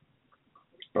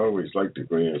I always like the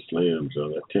Grand Slams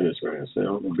on that tennis Grand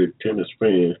Slam. I'm a big tennis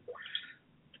fan.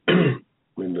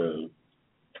 And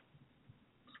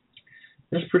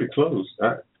that's pretty close.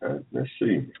 Let's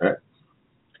see.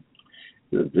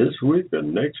 This week or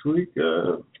next week,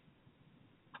 that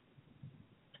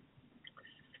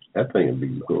thing will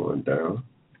be going down.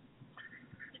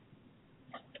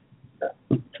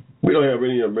 We don't have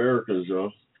any Americans,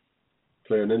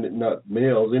 playing any, not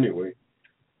males anyway,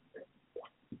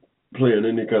 playing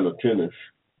any kind of tennis.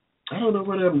 I don't know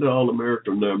what happened to all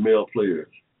American male players.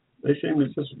 They seem to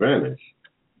just vanish.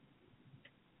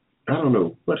 I don't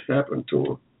know what happened to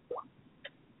them.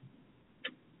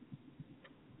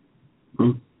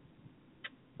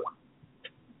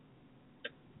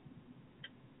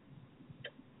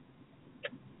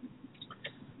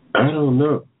 I don't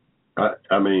know.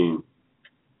 I mean,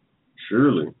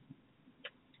 surely.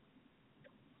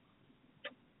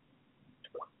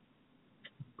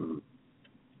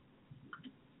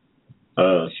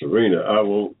 Serena, I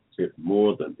want it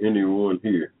more than anyone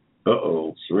here.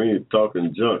 Serena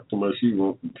talking junk to my she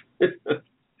won't.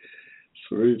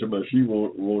 Serena to my she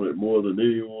want it more than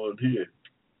anyone here,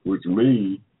 which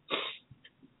means,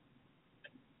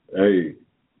 hey,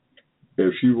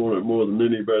 if she wanted more than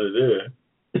anybody there,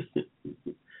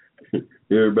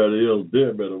 everybody else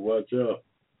there better watch out.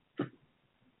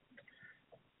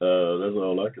 That's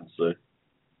all I can say.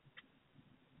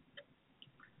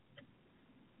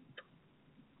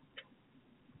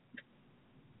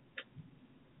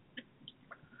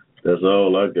 That's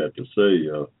all I got to say,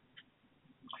 y'all.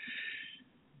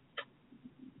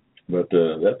 But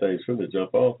that thing's going to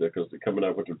jump off there because they're coming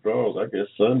out with the draws, I guess,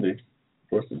 Sunday.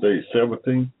 What's the day,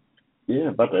 17th? Yeah,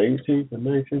 about the 18th and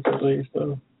 19th, I think,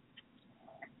 so.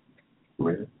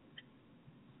 Yeah.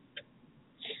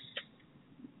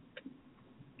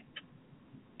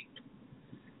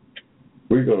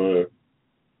 We're going to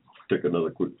take another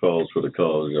quick pause for the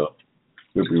calls, y'all.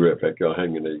 We'll be right back. Y'all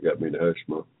hanging there. You got me in the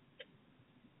Hushmo.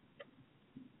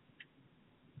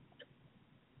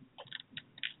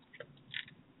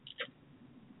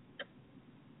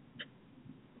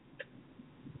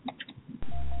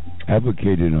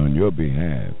 Advocated on your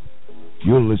behalf.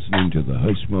 You're listening to the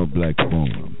Hushmo Black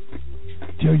Forum.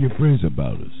 Tell your friends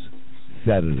about us.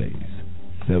 Saturdays,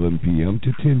 7 p.m.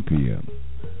 to 10 p.m.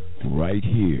 Right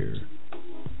here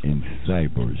in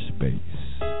cyberspace.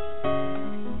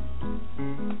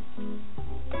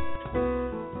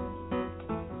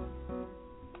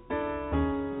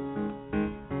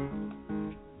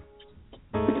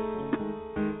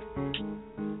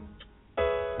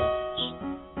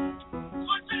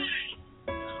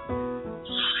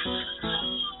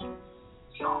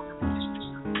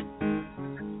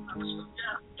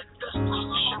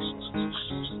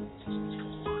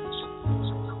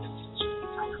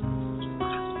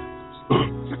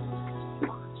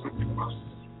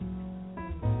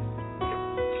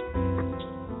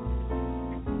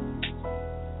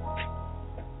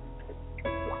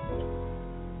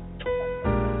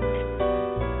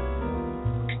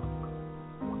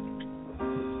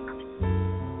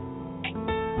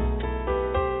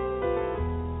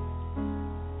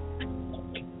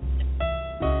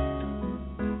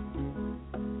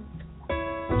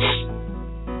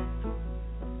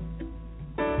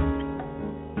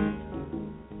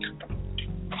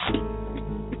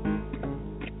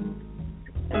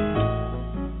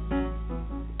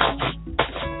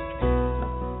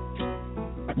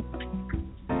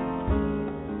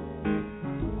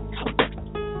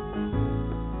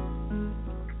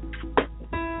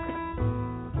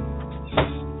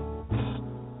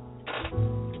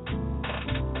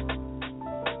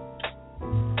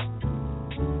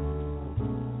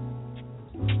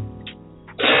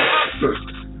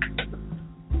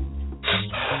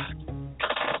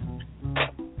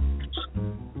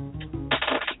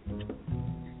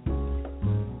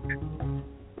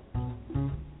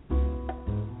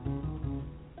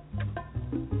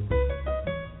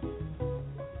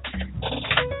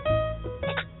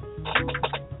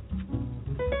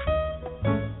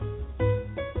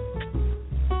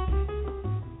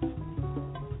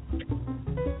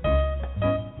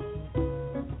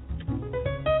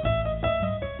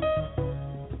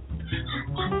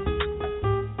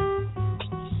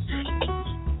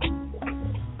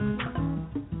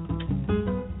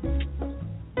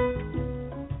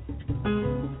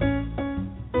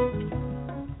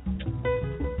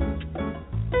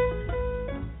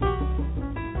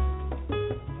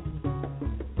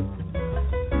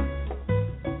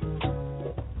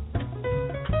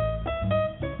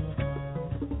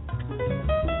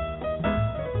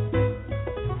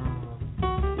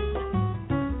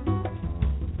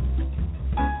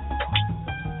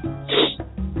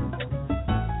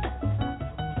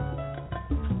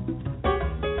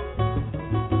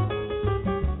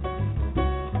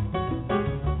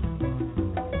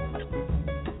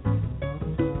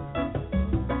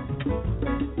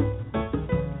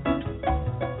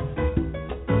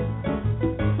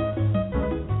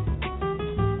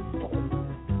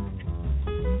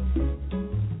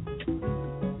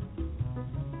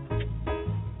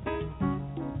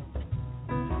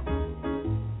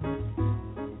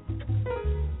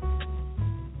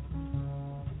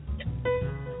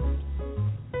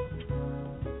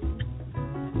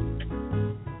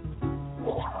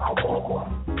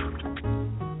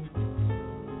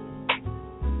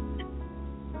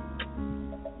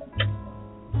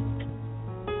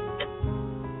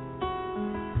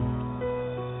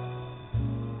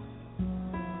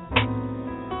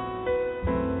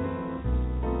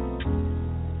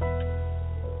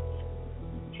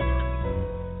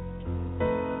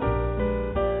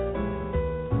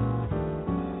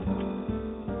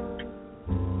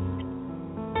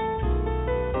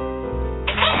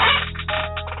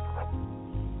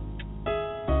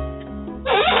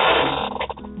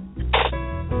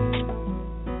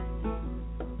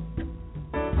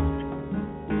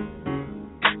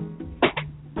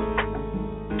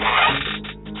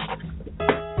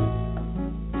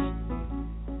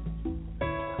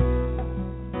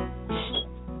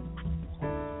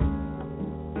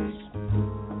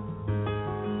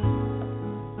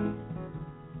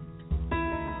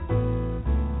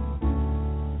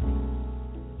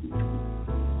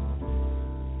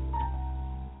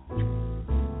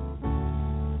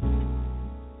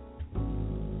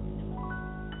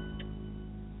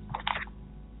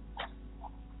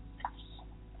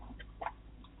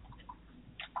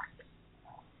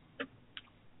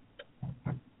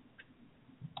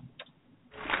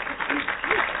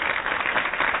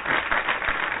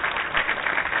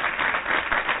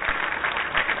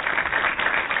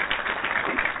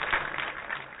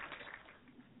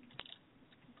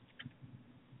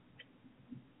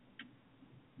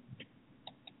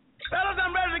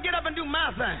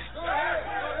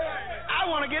 I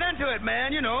want to get into it,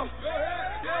 man, you know.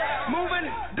 Moving,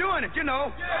 doing it, you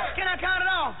know. Can I count it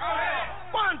off?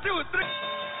 1, 2, 3.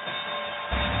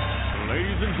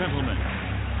 Ladies and gentlemen,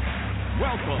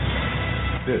 welcome.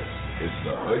 This is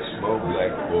the Hushmo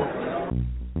Black Forum.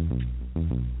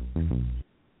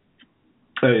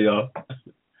 Hey, y'all.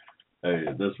 Hey,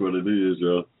 that's what it is,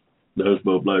 y'all. The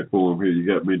Hushmo Black Forum here. You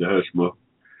got me, the Hushmo.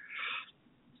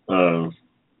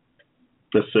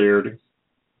 This Saturday,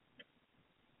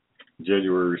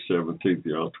 January 17th,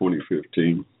 y'all,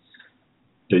 2015.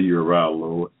 The year of our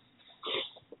Lord.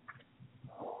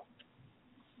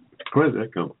 Where did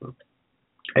that come from?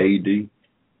 AD.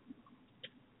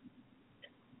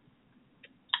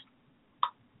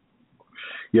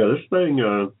 Yeah, this thing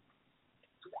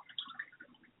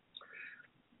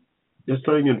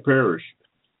in Paris.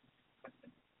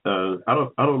 I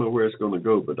don't know where it's going to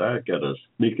go, but I got a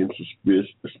sneaking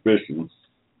suspicion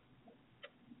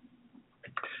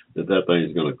that thing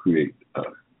is going to create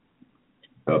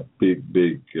a big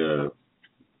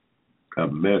a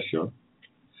mess.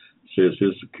 Says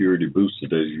his security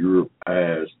boosted as Europe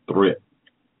eyes threat.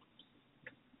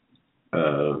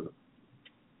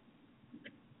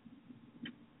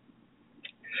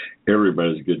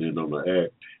 Everybody's getting in on the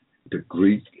act. The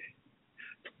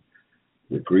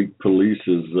Greek police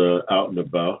is out and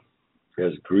about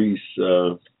as Greece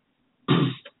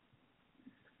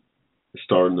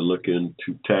starting to look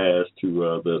into ties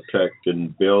to the attack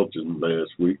in Belgium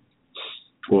last week,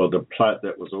 or the plot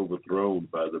that was overthrown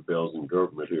by the Belgian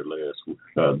government here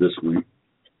this week.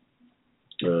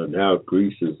 Now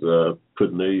Greece is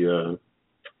putting their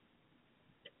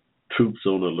troops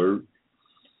on alert.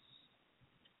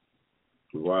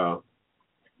 Wow.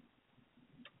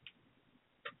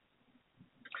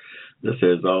 This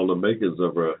has all the makings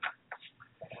of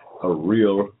a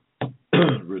real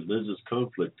religious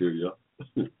conflict here, y'all.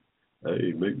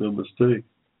 Hey, make no mistake.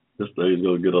 This thing's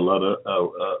going to get a lot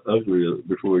of uglier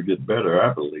before it gets better,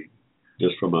 I believe.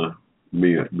 Just from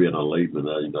me being a layman,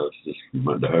 it's just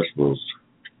from the Hushmo's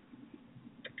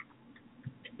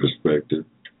perspective.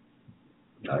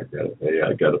 I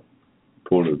got a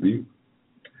point of view.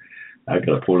 I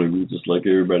got a point of view just like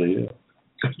everybody else.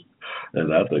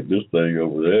 And I think this thing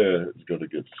over there is going to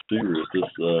get serious. This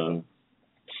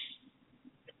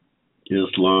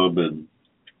Islam and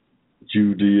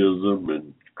Judaism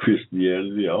and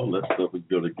Christianity, all that stuff is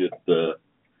going to get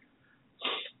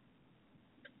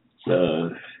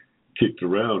kicked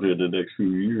around in the next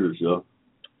few years, y'all.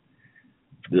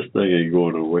 This thing ain't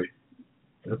going away.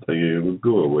 That thing ain't going to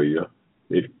go away, y'all.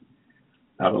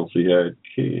 I don't see how it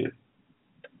can.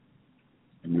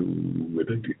 It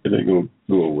ain't going to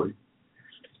go away.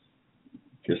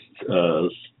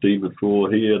 It's steaming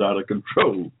full head out of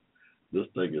control. This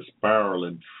thing is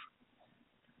spiraling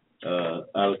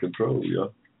out of control,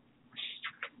 y'all.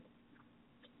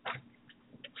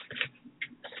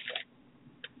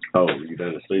 Oh, the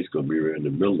United States going to be right in the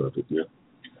middle of it, yeah.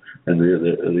 And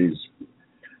then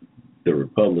the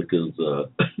Republicans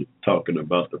talking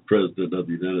about the president of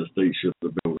the United States should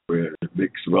have been over there in the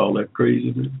mix of all that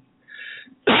craziness.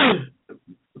 A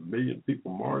million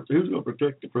people march. Who's going to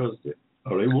protect the president?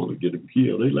 Oh, they want to get him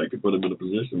killed. They like to put him in a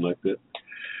position like that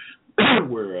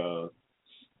where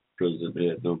president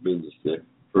had no business there.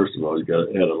 First of all, you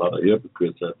had a lot of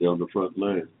hypocrites out there on the front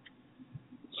line.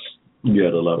 You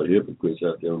had a lot of hypocrites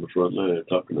out there on the front line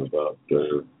talking about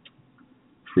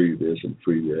free this and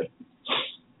free that.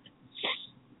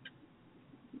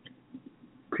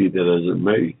 Be that as it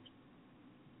may,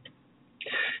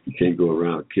 you can't go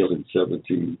around killing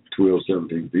 17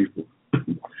 people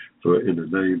in the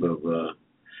name of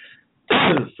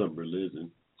some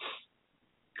religion.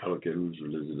 I don't care whose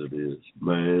religion it is,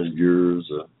 mine, yours,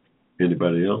 or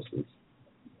anybody else's.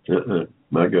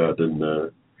 My God didn't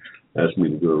ask me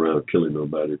to go around killing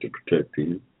nobody to protect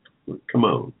him. Come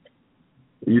on.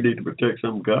 You need to protect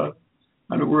some God?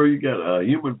 I don't know where you got a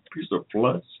human piece of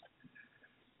flesh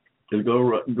to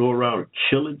go around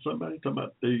killing somebody, talking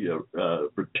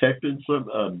about protecting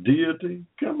some deity.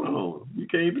 Come on, you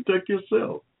can't even protect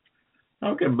yourself.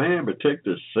 How can man protect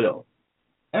himself?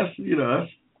 That's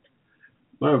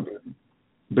my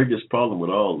biggest problem with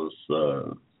all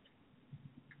this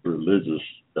religious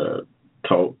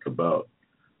talk about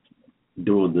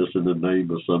doing this in the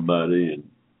name of somebody, and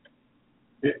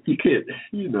you can't.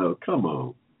 Come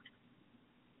on.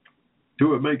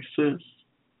 Do it make sense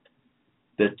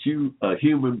that you, a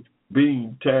human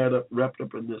being tied up, wrapped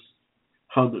up in this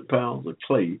 100 pounds of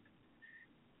clay,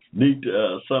 need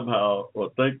to somehow, or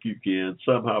think you can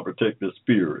somehow protect the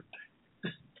spirit?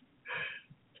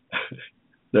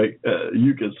 That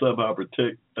you can somehow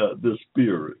protect the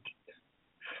spirit.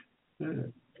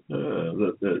 That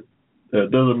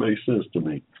doesn't make sense to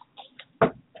me.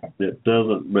 It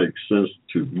doesn't make sense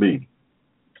to me.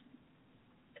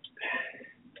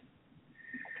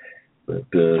 But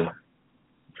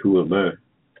who am I?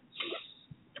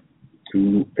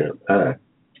 Who am I?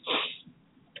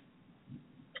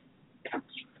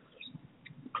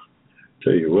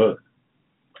 Tell you what,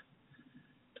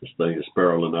 this thing is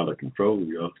spiraling out of control,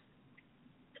 y'all.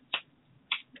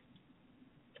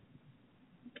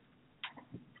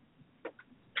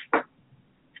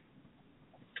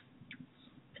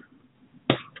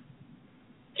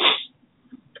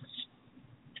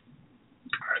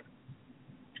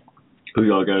 Who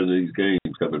y'all got in these games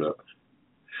coming up?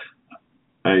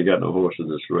 I ain't got no horse in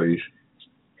this race.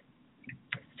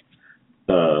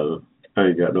 I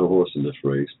ain't got no horse in this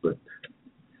race, but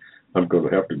I'm going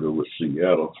to have to go with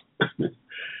Seattle.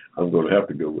 I'm going to have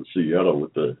to go with Seattle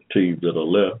with the teams that are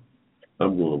left.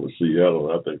 I'm going with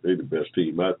Seattle. I think they're the best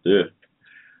team out there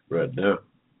right now.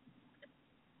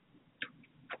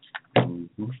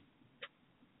 Mm-hmm.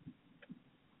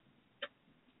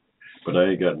 But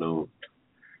I ain't got no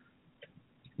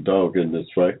dog in this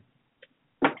fight.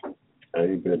 I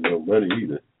ain't betting no money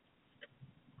either.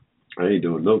 I ain't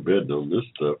doing no betting on this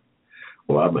stuff.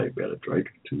 Well, I might bet a drink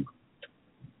or two.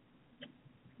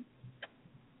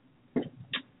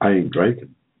 I ain't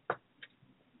drinking,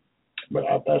 but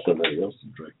I'll buy somebody else to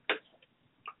drink.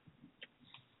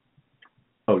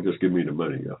 Oh, just give me the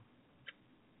money, y'all.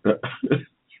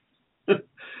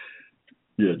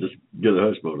 Yeah, just get a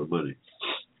Hushmo the money.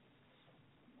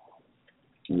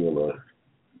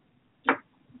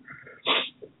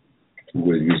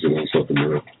 We'll use it on something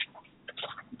else.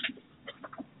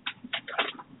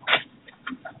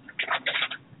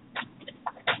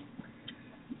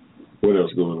 What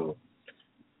else going on?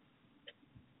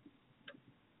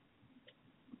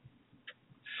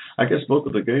 I guess both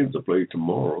of the games are played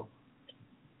tomorrow.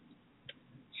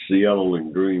 Seattle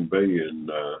and Green Bay and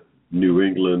New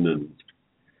England and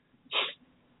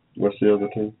what's the other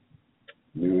team?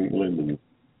 New England and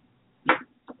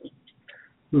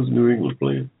who's New England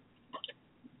playing?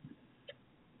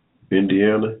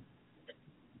 Indiana?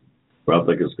 Well, I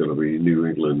think it's going to be New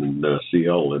England and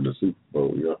Seattle in the Super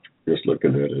Bowl. Yeah, just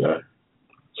looking at it.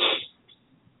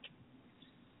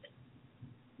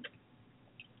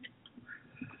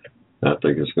 I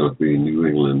think it's going to be New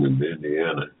England and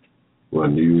Indiana. Well,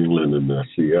 New England and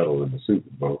Seattle in the Super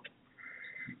Bowl.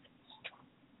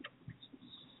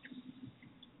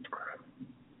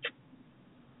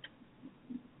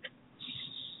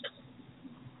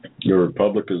 The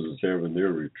Republicans are having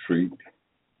their retreat.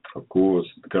 Of course,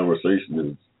 the conversation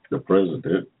is the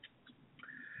president.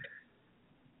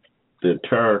 The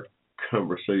entire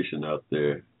conversation out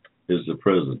there is the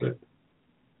president.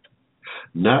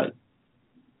 Not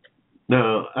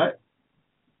now.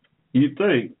 You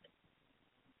think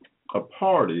a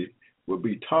party would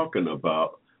be talking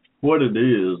about what it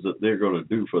is that they're going to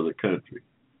do for the country?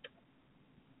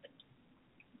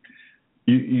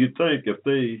 You think if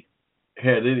they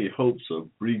had any hopes of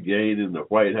regaining the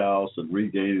White House and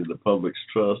regaining the public's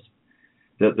trust,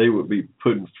 that they would be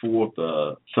putting forth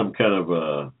some kind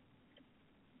of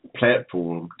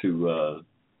platform to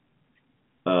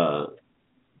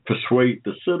persuade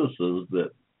the citizens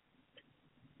that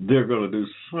they're going to do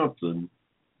something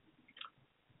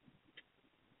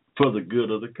for the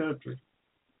good of the country.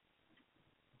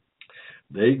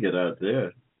 They get out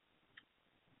there,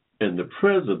 and the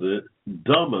president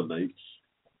dominates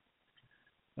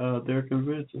their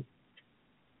convention.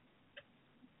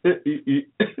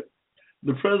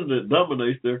 The president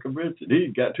dominates their convention.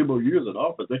 He's got 2 more years in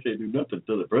office. They can't do nothing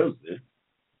to the president.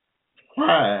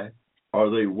 Why are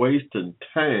they wasting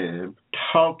time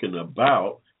talking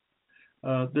about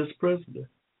this president?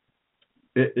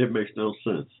 It makes no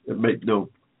sense. It makes no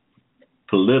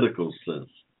political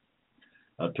sense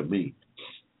to me.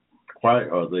 Why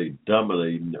are they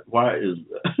dominating? Why is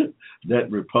that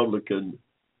Republican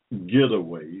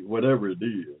getaway, whatever it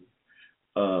is,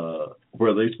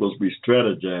 where they're supposed to be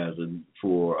strategizing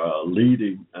for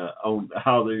leading on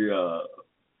how they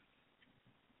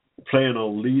plan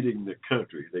on leading the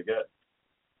country? They got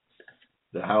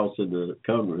the House and the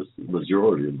Congress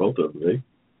majority in both of them.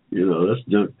 That's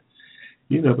junk.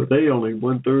 But they only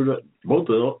 1/3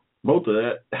 both of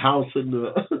that House and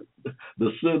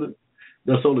the Senate.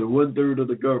 That's only 1/3 of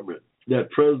the government. That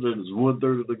president is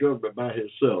 1/3 of the government by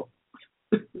himself.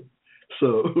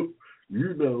 So they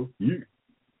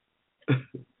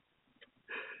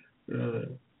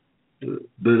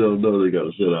don't know they got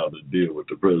to sit out and deal with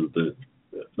the president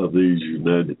of these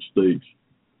United States.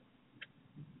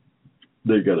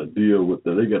 They got to deal with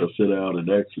that. They got to sit out and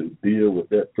actually deal with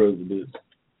that president.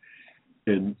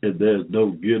 And there's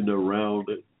no getting around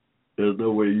it. There's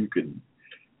no way you can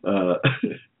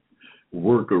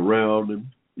work around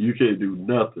him. You can't do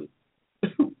nothing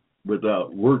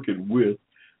without working with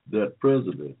that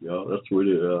president, y'all. That's where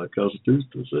the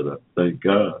Constitution set up. Thank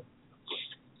God.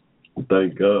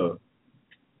 Thank God.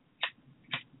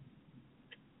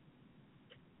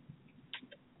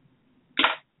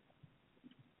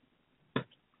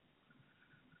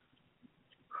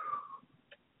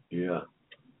 Yeah.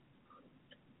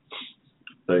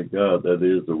 Thank God that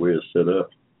is the way it's set up.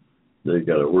 They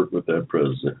got to work with that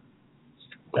president.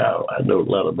 Now, I know a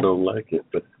lot of them don't like it,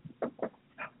 but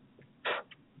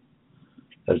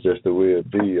that's just the way it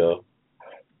be, y'all.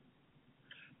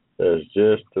 That's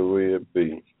just the way it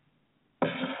be.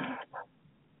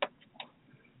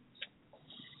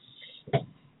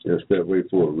 It's that way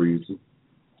for a reason.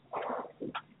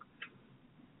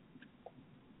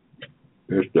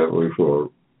 It's that way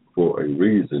for a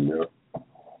reason, y'all.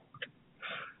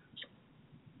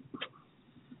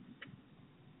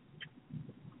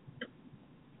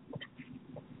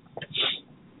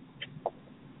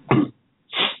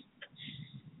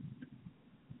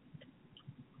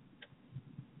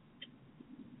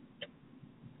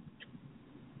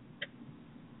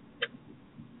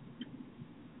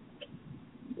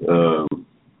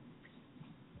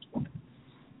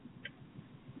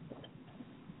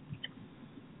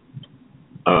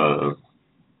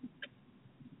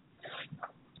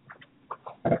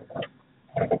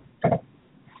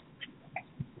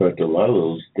 But a lot of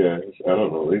those guys, I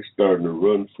don't know, they're starting to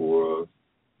run for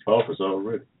office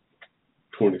already.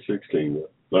 2016.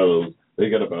 A lot of those, they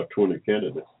got about 20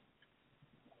 candidates.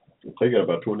 They got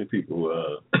about 20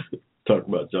 people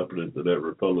talking about jumping into that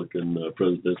Republican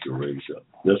presidential race.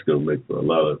 That's going to make for a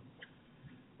lot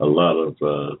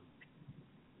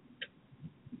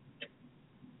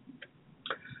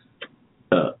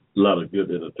of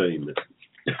good entertainment.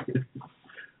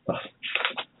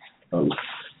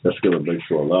 That's going to make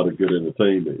for a lot of good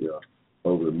entertainment, y'all,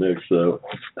 over the next 2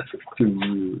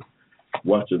 years.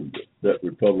 Watching that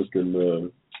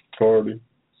Republican Party.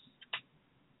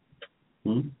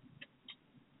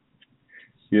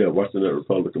 Yeah, watching that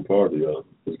Republican Party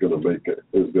is going to make it.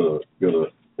 Is going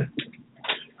to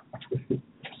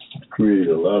create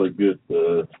a lot of good.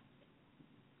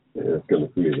 It's going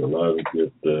to create a lot of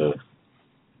good,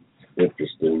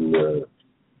 interesting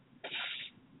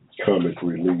comic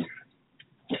relief.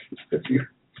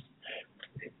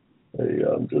 Hey,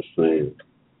 I'm just saying.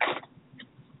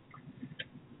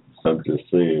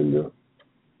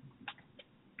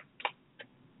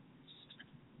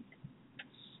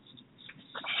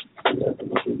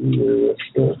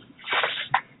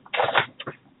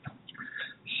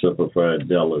 Simplified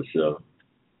Dallas,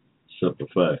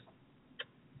 Simplify.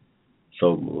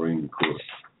 So Marine Corps.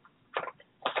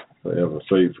 Forever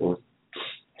faithful.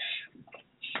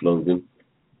 Slogan.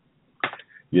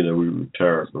 We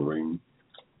retired Marine.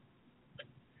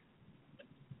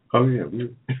 Oh, yeah.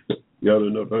 Y'all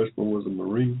didn't know Hushmo was a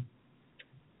Marine?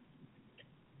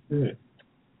 Yeah.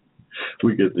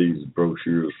 We get these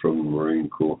brochures from the Marine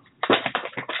Corps,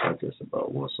 I guess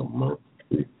about once a month.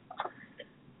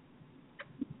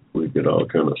 get all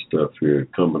kind of stuff here.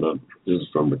 Commandant, this is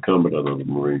from the Commandant of the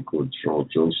Marine Corps, General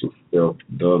Joseph F.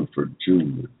 Dunford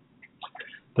Jr.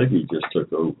 I think he just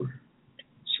took over.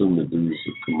 Soon to do is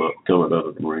Commandant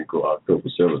of the Marine Corps, October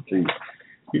 17th.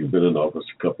 He's been in office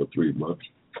a couple of 3 months.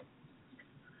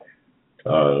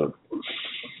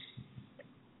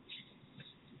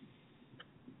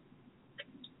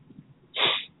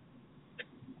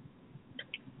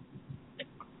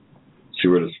 See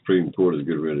where the Supreme Court is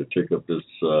getting ready to take up this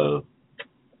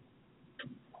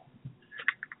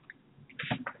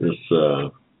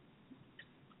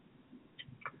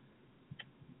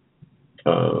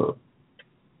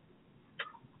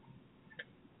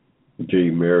gay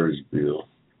marriage bill.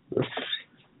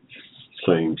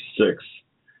 Same-sex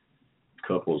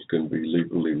couples can be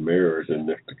legally married, and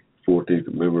if the 14th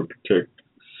Amendment protects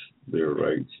their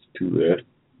rights to that,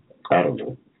 I don't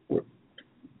know.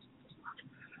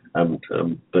 I'm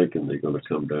thinking they're going to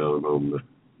come down on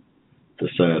the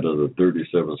side of the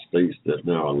 37 states that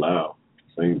now allow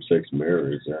same-sex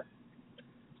marriage.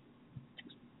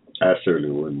 I certainly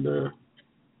wouldn't.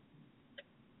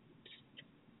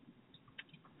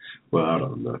 Well, I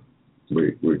don't know.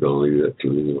 We're going to leave that to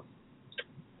them.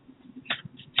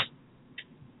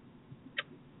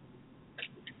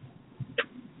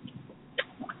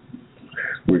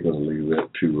 We're going to leave that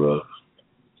to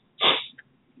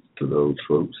those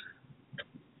folks.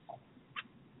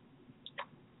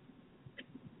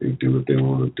 They do what they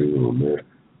want to do on that.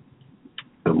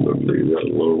 I'm going to leave that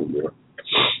alone there.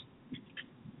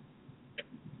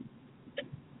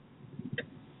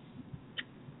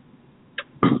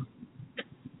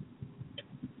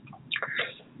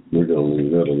 We're going to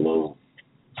leave that alone.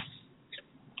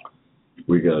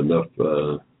 We got enough,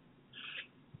 the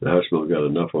Hushmo got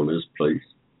enough on his plate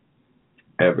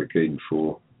advocating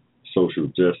for social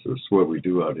justice. What we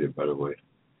do out here, by the way,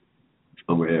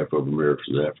 on behalf of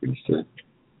America's African descent,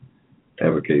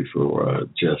 advocate for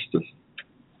justice.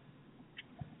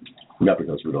 Not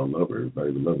because we don't love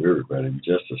everybody, we love everybody.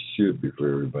 Justice should be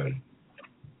for everybody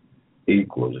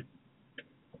equally.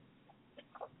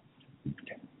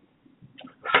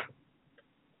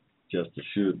 Justice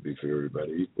should be for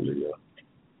everybody equally, yeah.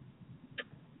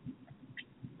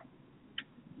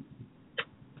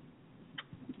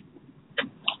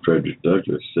 Frederick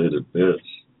Douglass said it best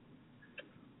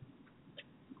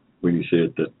when he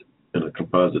said that in a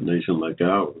composite nation like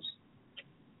ours,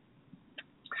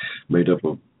 made up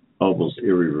of almost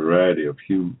every variety of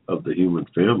the human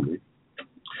family,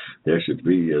 there should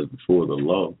be, as before the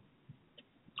law,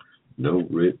 no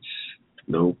rich,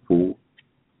 no poor,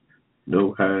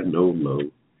 no high, no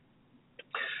low,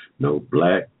 no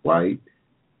black, white,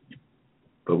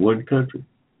 but one country,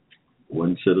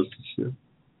 one citizenship,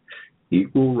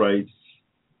 equal rights,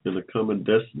 and a common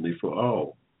destiny for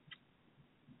all.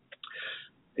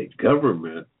 A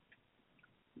government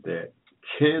that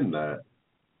cannot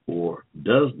or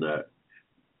does not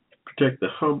protect the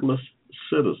humblest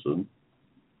citizen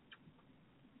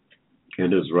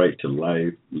and his right to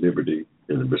life, liberty,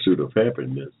 and the pursuit of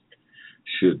happiness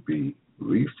should be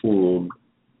reformed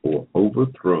or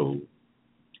overthrown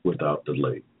without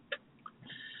delay.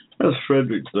 That's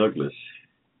Frederick Douglass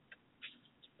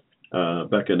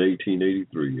back in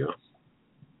 1883,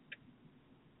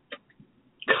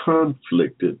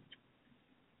 conflicted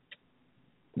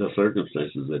the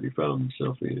circumstances that he found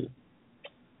himself in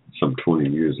some 20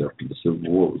 years after the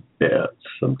Civil War was bad,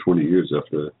 some 20 years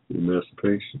after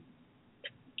emancipation.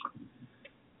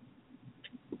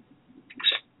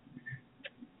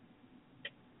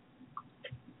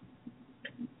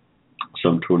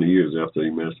 Some 20 years after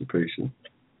emancipation,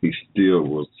 he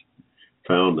still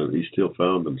found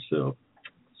himself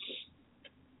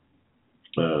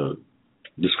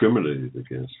discriminated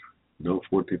against. No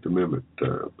 14th Amendment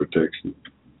protection.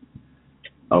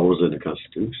 Always in the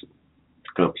Constitution.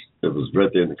 It was right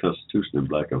there in the Constitution in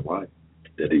black and white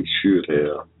that he should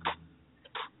have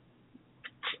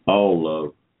all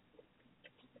of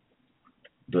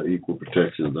the equal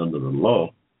protections under the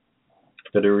law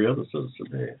that every other citizen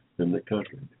had in the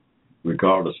country,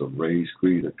 regardless of race,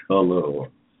 creed, or color,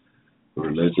 or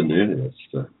religion, any of that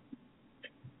stuff.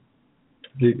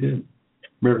 He didn't.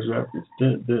 America's Africans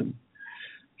didn't.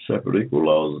 Separate equal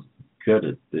laws cut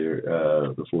it there,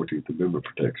 the 14th Amendment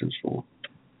protections for him.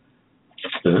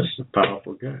 And that's a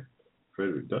powerful guy.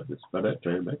 Frederick Douglass, by that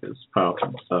time, that was a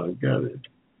powerful guy there.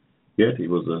 Yet he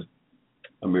was an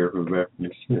American of African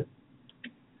descent.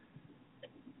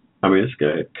 I mean, this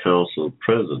guy had counseled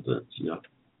presidents,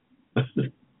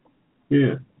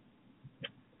 yeah.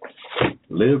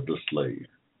 Lived a slave.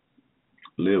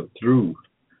 Lived through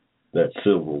that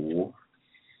Civil War.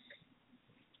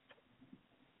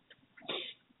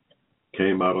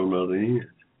 came out on the other end.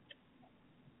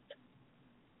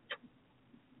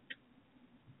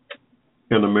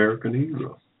 An American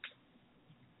hero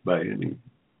by any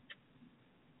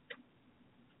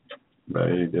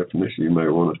definition you might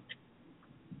want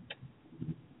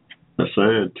to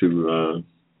assign to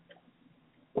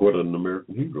what an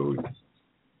American hero is.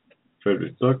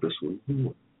 Frederick Douglass was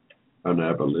an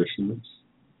abolitionist,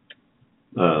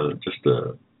 just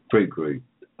a great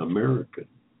American.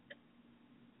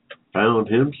 Found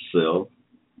himself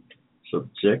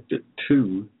subjected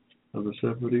to the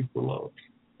separate equal laws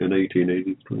in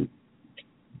 1883.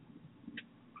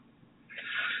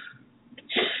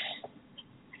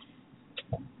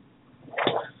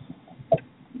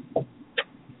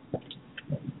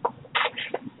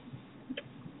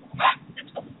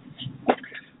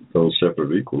 Those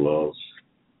separate equal laws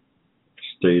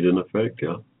stayed in effect,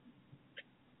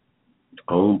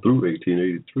 on through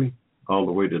 1883, all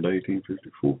the way to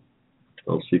 1954.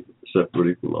 Those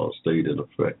separate equal laws stayed in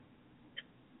effect.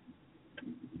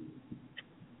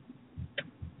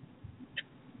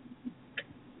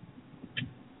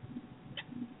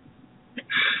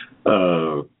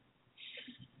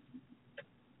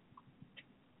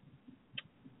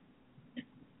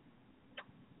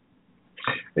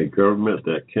 A government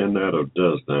that cannot or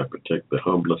does not protect the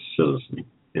humblest citizen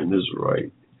in his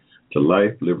right to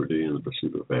life, liberty, and the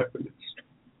pursuit of happiness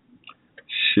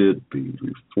should be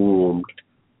reformed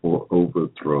or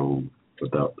overthrown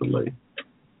without delay.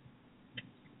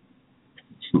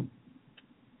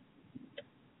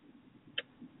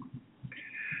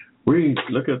 We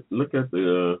look at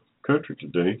the country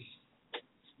today,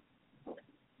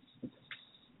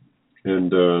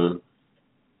 and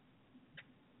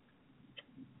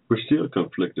we're still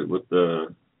conflicted with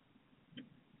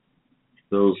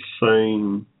those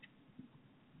same.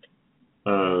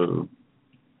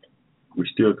 We're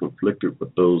still conflicted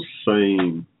with those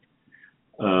same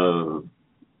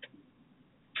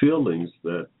feelings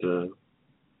that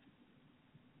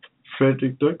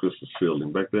Frederick Douglass was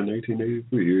feeling back then in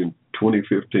 1883. Here in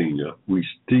 2015, we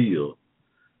still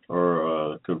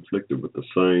are conflicted with the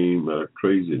same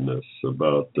craziness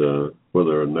about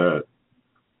whether or not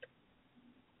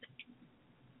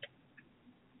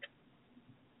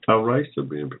our rights are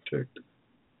being protected.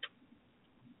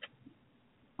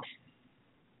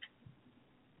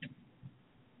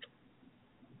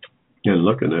 And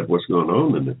looking at what's going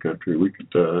on in the country, we could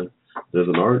there's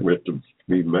an argument to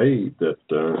be made that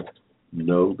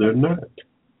no, they're not.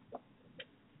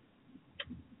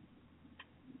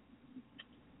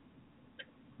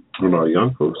 When our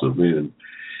young folks are being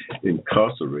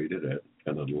incarcerated at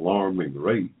an alarming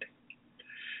rate,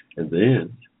 and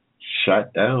then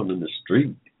shot down in the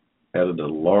street at an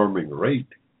alarming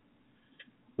rate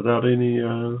without any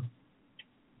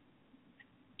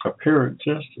apparent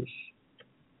justice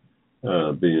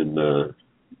being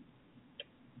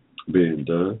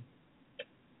done.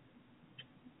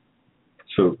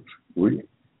 So is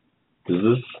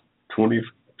this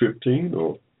 2015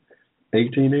 or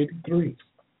 1883?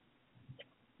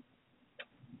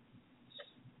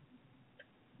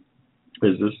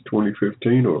 Is this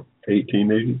 2015 or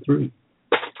 1883?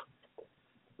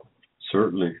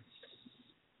 Certainly,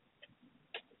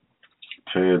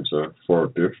 times are far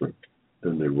different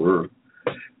than they were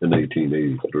in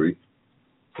 1883.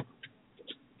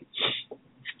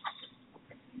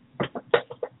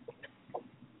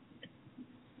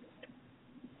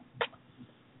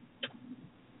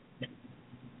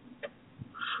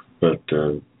 But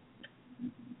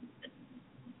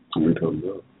we don't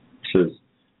know. It says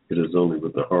it is only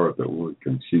with the heart that one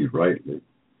can see rightly.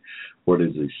 What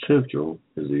is essential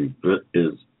is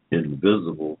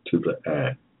invisible to the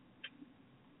eye.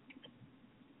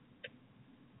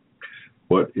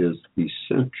 What is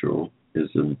essential is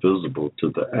invisible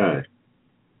to the eye.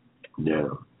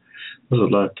 Now, there's a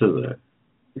lot to that,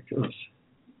 because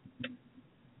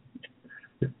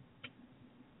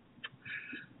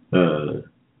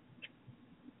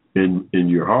in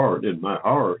your heart, in my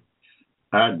heart,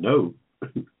 I know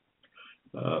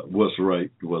what's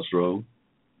right, what's wrong,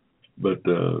 but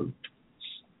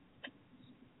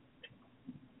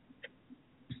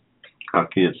I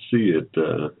can't see it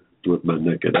with my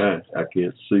naked eye. I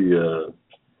can't see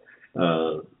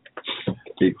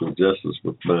equal justice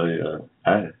with my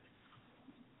eye.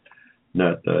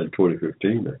 Not in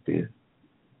 2015, I can't.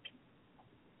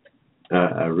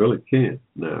 I really can't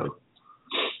now.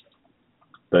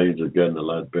 Things have gotten a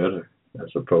lot better, I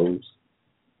suppose,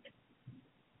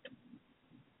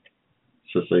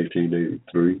 since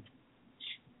 1883.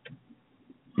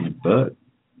 But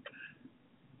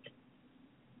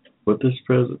with this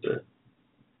president,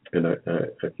 and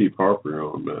I keep harping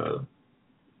on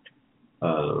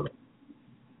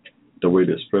the way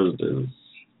this president is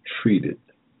treated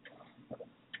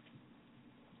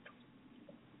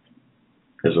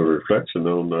is a reflection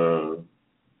on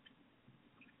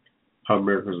how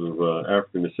Americans of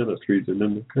African descent are treated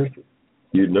in the country.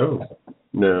 You know.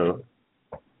 Now,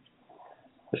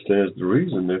 it stands to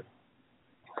reason that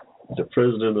the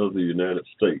President of the United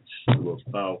States, the most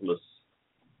powerful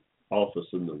office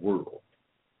in the world,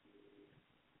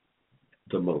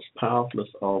 the most powerful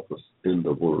office in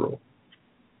the world,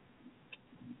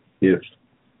 if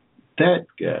that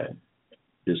guy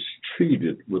is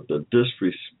treated with the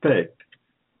disrespect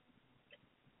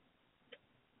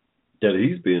that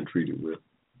he's being treated with,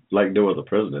 like no other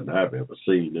president I've ever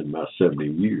seen in my 70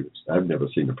 years. I've never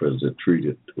seen a president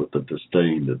treated with the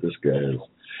disdain that this guy is,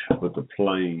 with the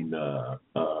plain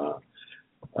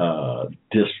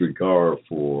disregard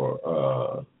for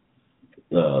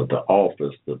the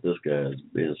office that this guy is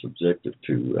being subjected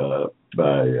to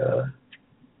by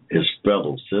his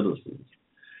fellow citizens.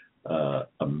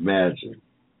 Imagine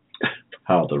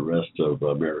how the rest of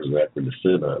America's African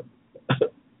descent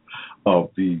are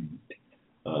viewed.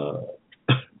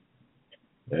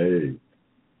 Hey,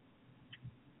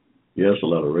 yeah, there's a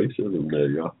lot of racism there,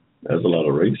 y'all. There's a lot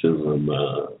of racism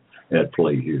at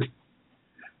play here.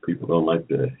 People don't like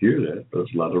to hear that, but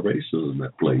there's a lot of racism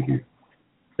at play here,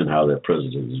 and how that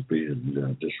president is being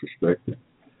disrespected.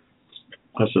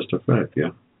 That's just a fact,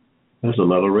 yeah. There's a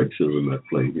lot of racism at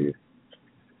play here.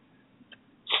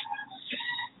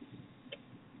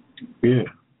 Yeah.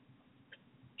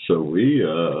 So we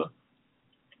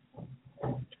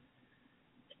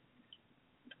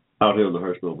out here on the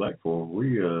Hushmo Black Forum,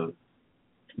 we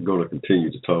going to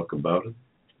continue to talk about it,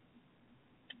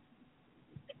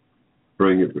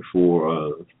 bring it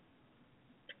before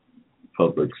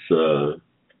public's,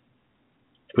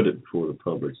 put it before the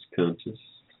public's conscience.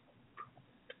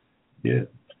 Yeah,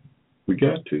 we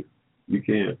got to. You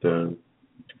can't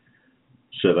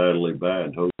sit idly by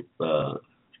and hope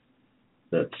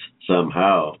that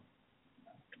somehow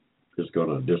it's going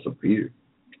to disappear.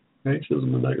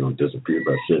 Racism is not going to disappear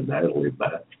by sitting idly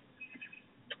by,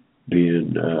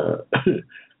 being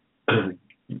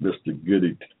Mr.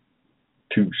 Goody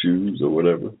Two Shoes or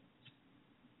whatever.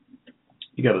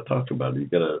 You got to talk about it. You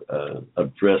got to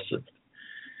address it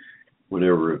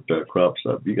whenever it crops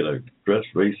up. You got to address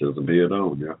racism head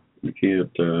on. Yeah, you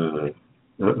can't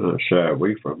shy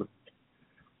away from it.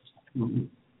 Mm-hmm.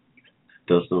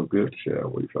 Does no good to shy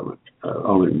away from it.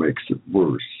 Only makes it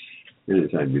worse.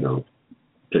 Anytime you don't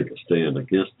take a stand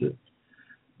against it,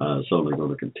 it's only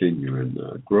going to continue and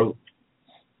grow.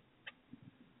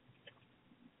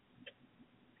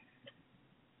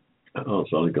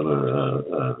 It's only going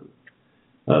to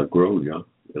grow, y'all.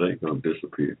 It ain't going to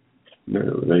disappear. No,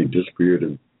 it ain't disappeared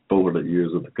in 400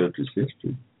 years of the country's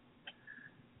history.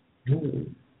 Yeah.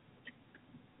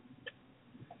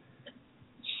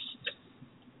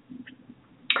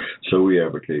 So we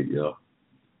advocate, y'all,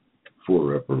 for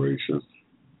reparations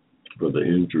for the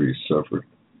injuries suffered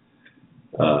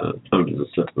under the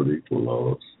separate equal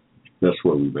laws. That's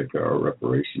where we make our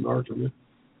reparation argument.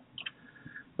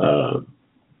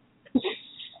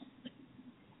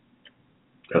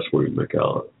 That's where we make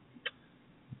our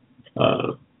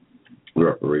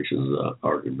reparations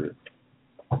argument.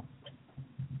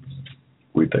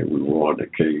 We think we won the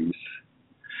case.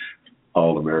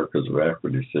 All Americans of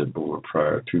African descent born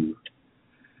prior to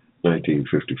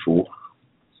 1954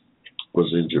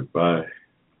 was injured by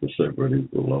the separate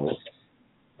equal laws.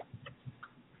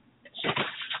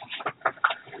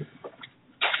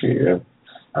 Yeah,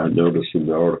 I noticed in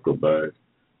the article by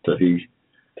Tahishi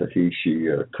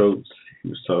Coates, he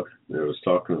was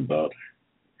talking about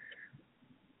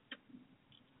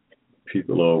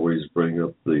people always bring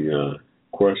up the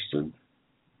question,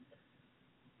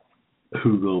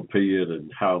 who gonna pay it and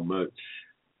how much?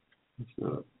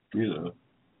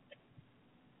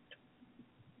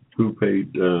 Who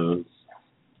paid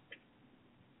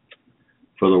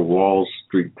for the Wall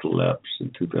Street collapse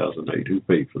in 2008? Who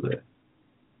paid for that?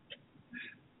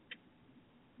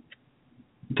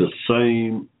 The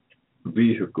same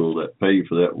vehicle that paid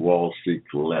for that Wall Street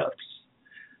collapse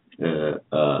is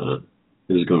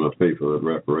going to pay for the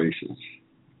reparations.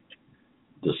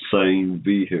 The same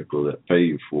vehicle that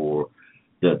paid for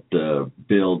that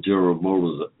bailed General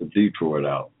Motors at Detroit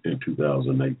out in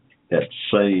 2008, that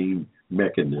same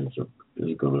mechanism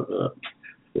is going to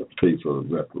pay for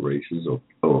reparations,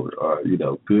 or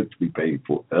goods to be paid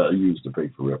for, used to pay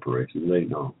for reparations.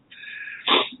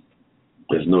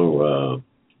 There's no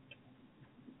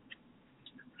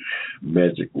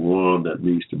magic wand that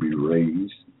needs to be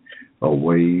raised or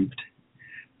waved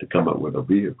to come up with a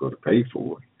vehicle to pay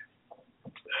for it.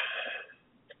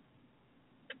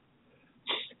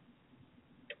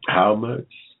 How much?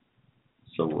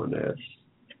 Someone asked.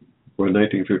 Well, in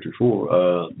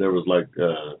 1954, there was like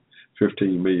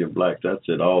 15 million blacks. That's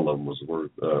it. All of them was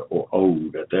worth or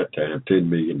owed at that time $10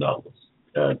 million.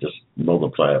 Just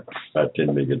multiply it by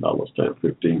 $10 million times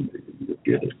 15 million. You'll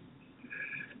get it.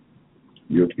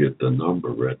 You'll get the number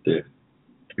right there.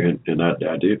 And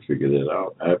I did figure that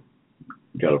out. I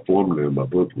got a formula in my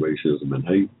book, Racism and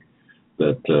Hate,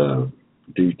 that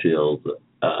details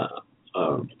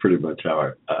pretty much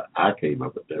how I came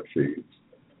up with that figure.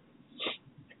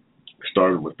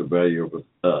 Starting with the value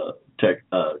of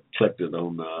collected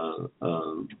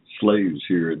on slaves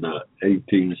here in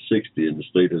 1860 in the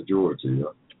state of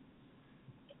Georgia.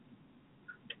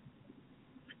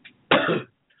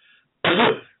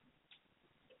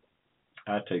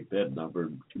 I take that number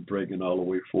and bring it all the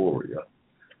way forward.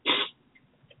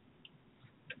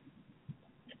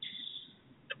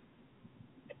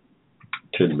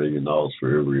 $10 million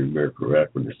for every American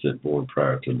African descent born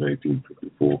prior to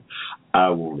 1954. I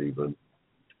won't even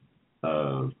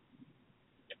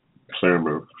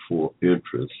clamor for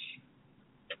interest.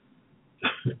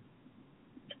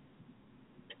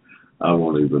 I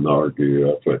won't even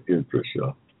argue for interest,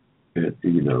 y'all. And,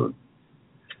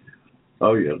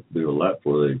 all you have to do a lot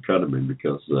for the economy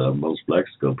because most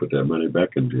blacks are going to put that money back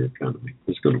in the economy.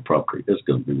 It's going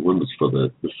to be wonders for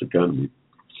this economy.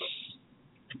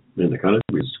 And the economy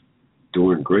is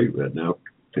doing great right now.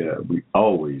 We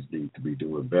always need to be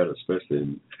doing better, especially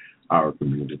in our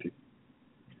community.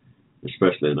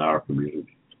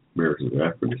 Americans of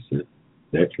African descent,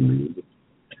 that community.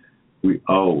 We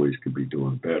always could be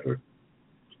doing better.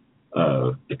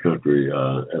 The country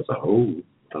as a whole,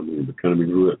 the economy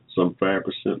grew at some 5%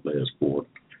 last quarter.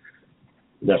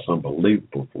 That's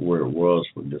unbelievable for where it was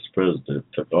when this president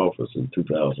took office in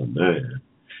 2009,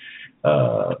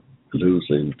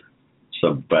 losing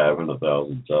some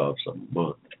 500,000 jobs a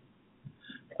month.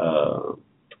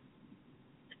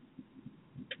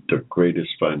 The greatest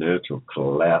financial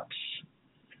collapse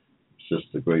since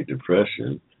the Great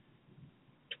Depression,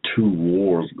 2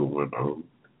 wars going on.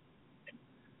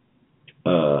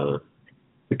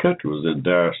 The country was in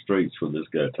dire straits when this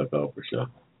guy took office, y'all.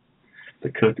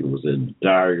 The country was in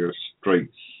dire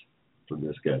straits when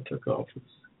this guy took office.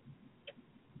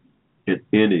 And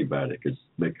anybody could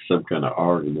make some kind of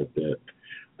argument that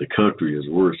the country is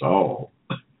worse off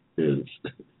is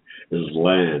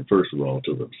lying, first of all,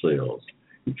 to themselves.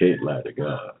 You can't lie to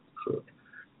God. So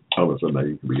all of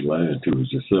somebody you can be lying to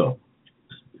is yourself.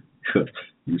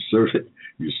 You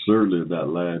certainly are not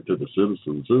lying to the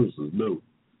citizens. Citizens know.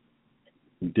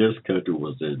 This country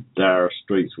was in dire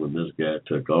straits when this guy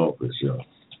took office, y'all.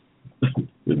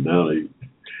 And now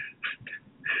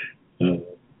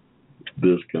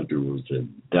this country was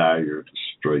in dire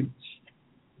straits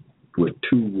with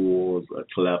 2 wars, a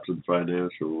collapsing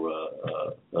financial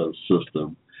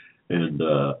system, and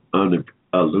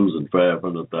losing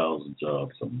 500,000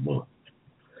 jobs a month.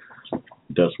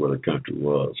 That's where the country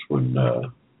was when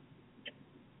a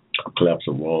collapse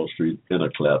of Wall Street and a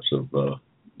collapse of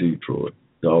Detroit,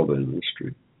 the auto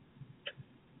industry.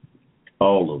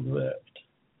 All of that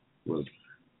was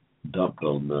dumped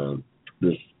on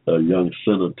this young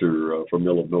senator from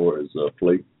Illinois'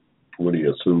 plate when he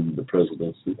assumed the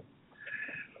presidency.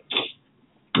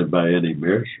 And by any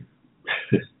measure,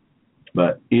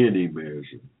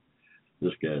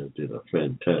 this guy did a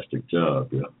fantastic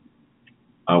job. Yeah.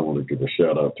 I want to give a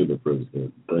shout out to the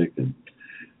president, thank him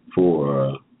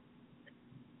for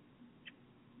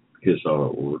his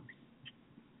hard work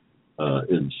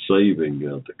in saving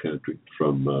the country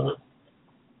from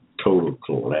total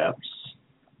collapse.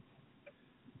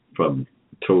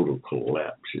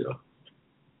 Yeah.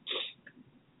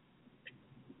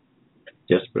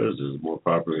 Yes, president is more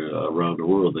popular around the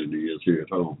world than he is here at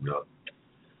home, yeah.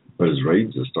 But his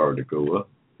ratings are starting to go up.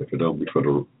 If it don't be for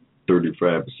the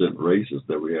 35% racists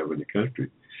that we have in the country,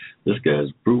 this guy's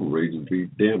approval rating be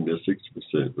damn near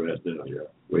 60% right now. Yeah,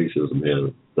 racism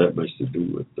has that much to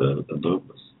do with the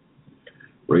numbers.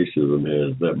 Racism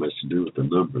has that much to do with the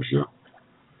numbers, yeah.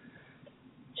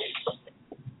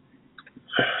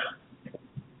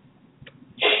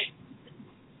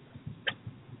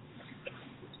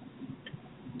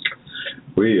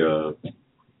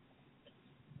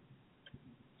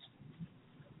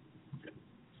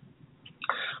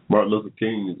 Martin Luther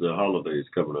King's holiday is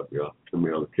coming up, y'all.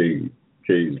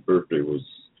 King's birthday was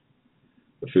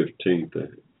the 15th. I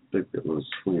think it was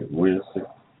Wednesday.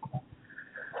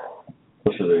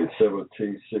 What's today?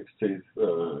 17th, 16th,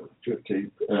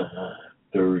 15th,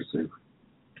 Thursday.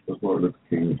 It's Martin Luther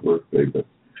King's birthday, but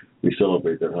we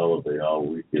celebrate that holiday all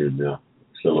weekend now.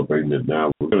 Celebrating it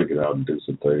now. We're going to get out and do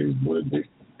some things Monday.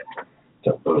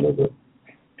 to honor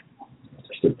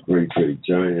just a great, great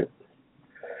giant,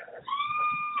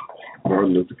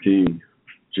 Martin Luther King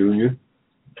Jr.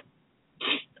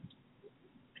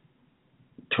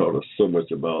 Taught us so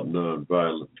much about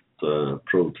nonviolent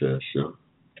protest,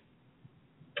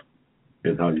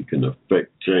 and how you can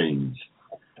affect change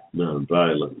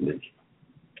nonviolently.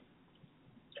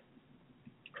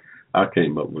 I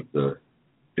came up with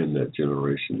in that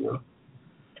generation.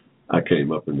 I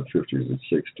came up in the 50s and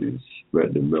 60s, right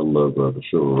in the middle of the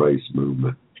civil rights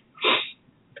movement.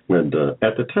 And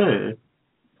at the time,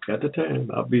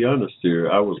 I'll be honest here,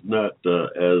 I was not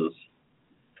as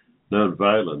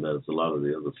nonviolent as a lot of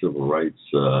the other civil rights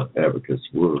advocates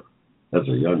were as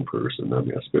a young person. I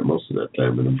mean, I spent most of that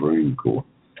time in the Marine Corps.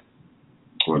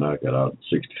 When I got out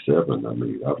in 67, I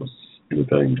mean, I was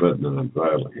anything but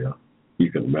nonviolent,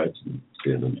 You can imagine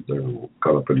being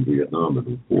caught up in Vietnam in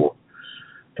the war.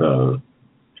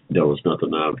 There was nothing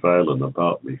nonviolent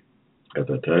about me at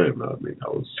that time. I mean, I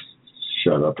was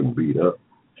shot up and beat up.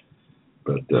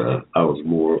 But I was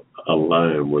more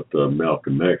aligned with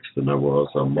Malcolm X than I was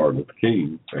on Martin Luther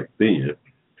King back then.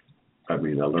 I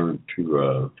mean, I learned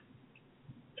to...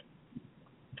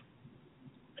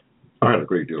 I had a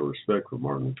great deal of respect for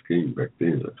Martin Luther King back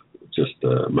then. Just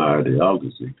my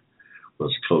ideology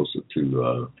was closer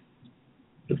to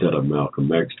that of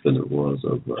Malcolm X than it was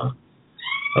of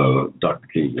Dr.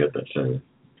 King at that time.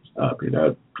 I mean,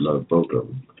 I love both of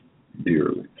them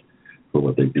dearly for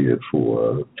what they did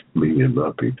for me and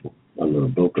my people. I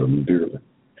love both of them dearly.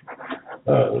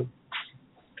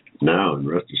 Now, in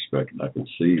retrospect, I can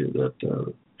see that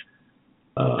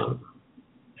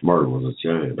Martin was a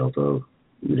giant, although,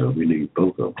 we need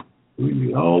both of them. We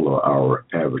need all of our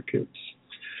advocates.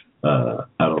 I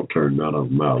don't turn none of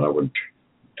them out. I wouldn't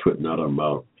put none of them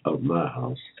out of my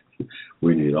house.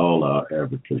 We need all our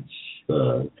advocates.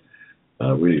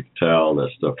 We need to tie all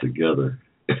that stuff together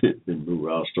and move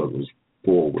our struggles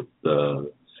forward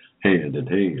hand in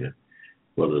hand,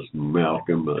 whether it's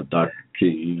Malcolm, Dr.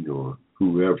 King, or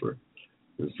whoever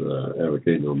is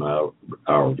advocating on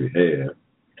our behalf.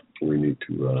 We need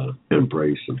to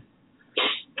embrace them.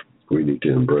 We need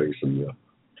to embrace them,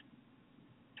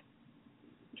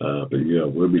 but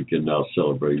we'll be getting out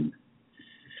celebrating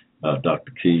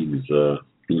Dr. King's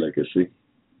legacy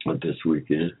this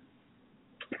weekend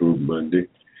through Monday.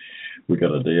 We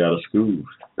got a day out of school.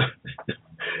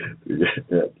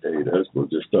 Hey, that's what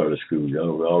just started school.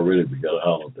 Already we got a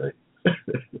holiday.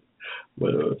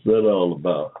 But what's that all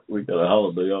about? We got a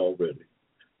holiday already.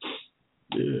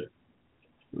 Yeah.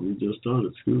 We just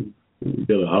started school. We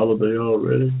got a holiday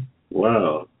already.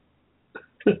 Wow.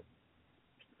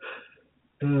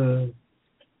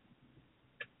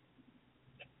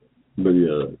 But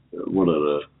one of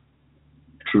the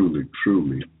truly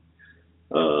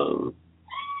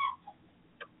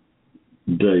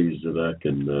days that I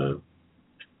can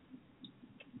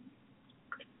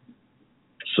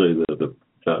say that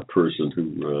that person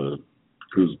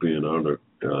who's being honored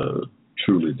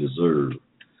truly deserved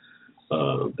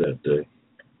that day.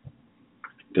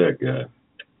 That guy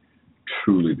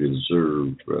truly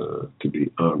deserved to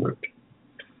be honored.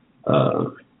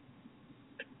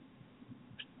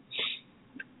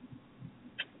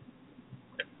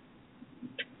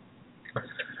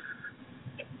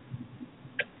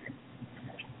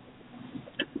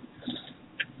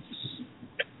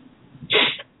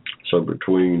 So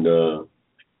between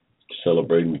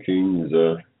celebrating King's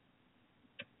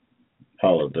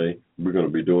holiday, we're going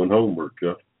to be doing homework,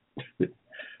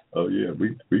 Oh yeah,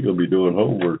 we're going to be doing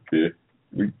homework here.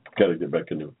 We got to get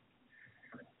back in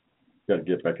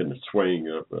the swing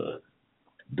of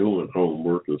doing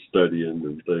homework and studying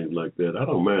and things like that. I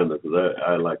don't mind that because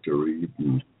I like to read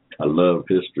and I love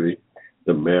history.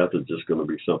 The math is just going to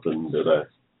be something that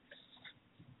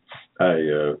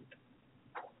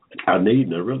I need,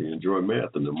 and I really enjoy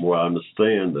math. And the more I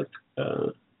understand that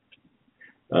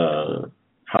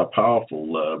how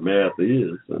powerful math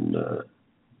is, and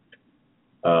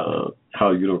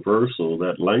how universal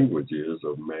that language is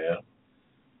of math,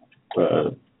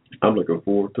 I'm looking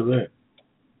forward to that.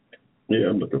 Yeah,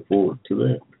 I'm looking forward to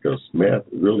that because math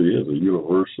really is a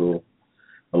universal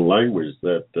language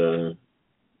that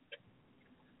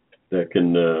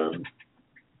can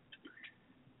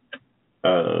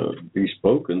be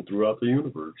spoken throughout the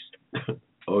universe.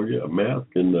 Oh yeah, math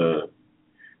can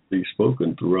be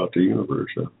spoken throughout the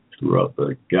universe, throughout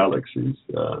the galaxies.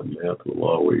 Math will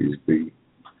always be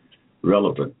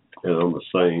relevant and on the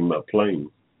same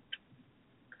plane.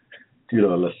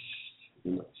 Unless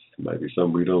maybe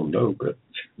some we don't know, but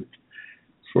as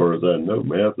far as I know,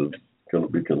 math is going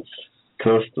to be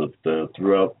constant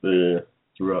throughout the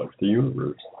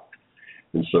universe.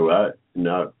 And so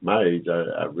now at my age,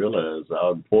 I realize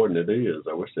how important it is.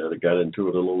 I wish I'd have got into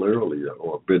it a little earlier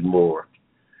or a bit more.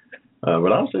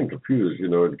 But I was in computers,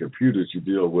 in computers you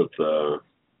deal with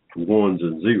ones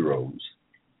and zeros.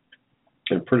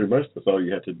 And pretty much that's all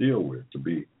you have to deal with to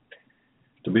be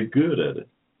good at it.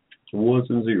 Ones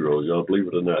and zeros, y'all believe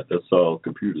it or not, that's all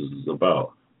computers is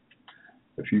about.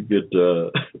 If you get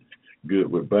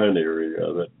good with binary,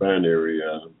 that binary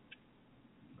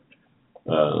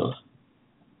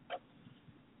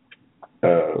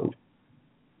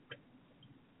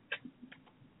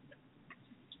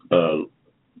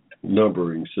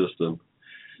numbering system,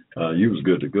 you was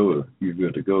good to go. You're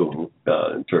good to go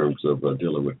in terms of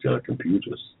dealing with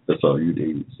computers. That's all you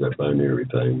need is that binary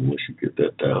thing. Once you get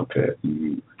that down pat,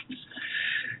 you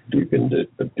can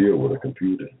deal with a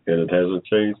computer, and it hasn't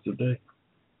changed today.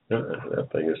 That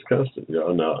thing is constant,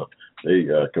 y'all. Now they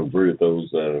converted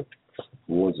those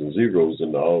ones and zeros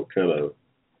into all kind of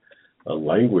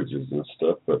languages and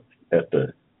stuff, but at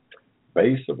the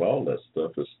base of all that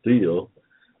stuff is still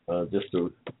just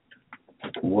the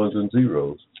ones and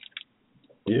zeros.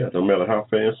 Yeah, no matter how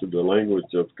fancy the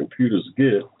language of computers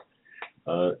get,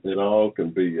 it all can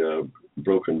be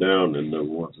broken down into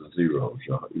ones and zeros,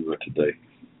 y'all, even today.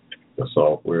 The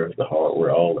software, the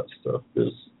hardware, all that stuff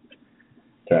is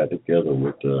tied together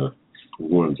with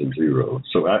ones and zeros.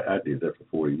 So I did that for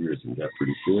 40 years and got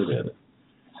pretty good at it.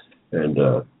 And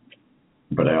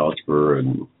but algebra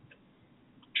and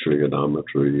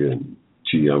trigonometry and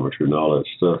geometry and all that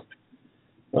stuff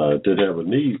did have a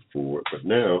need for it. But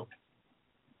now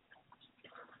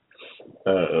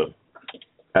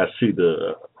I see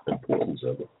the importance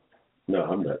of it. No,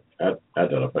 I'm not. I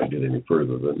don't know if I get any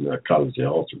further than college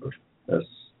algebra.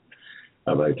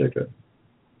 I might take a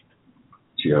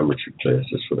geometry class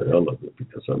just for the hell of it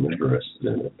because I'm interested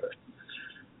in it. But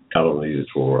I don't need it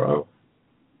for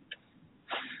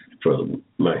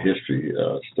my history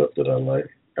stuff that I like.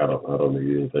 I don't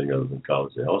need anything other than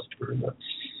college algebra, and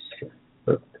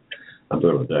but I'm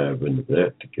going to dive into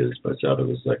that to get as much out of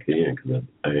it as I can because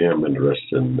I am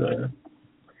interested in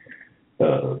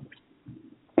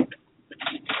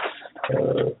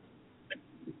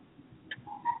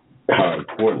how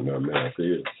important our math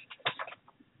is.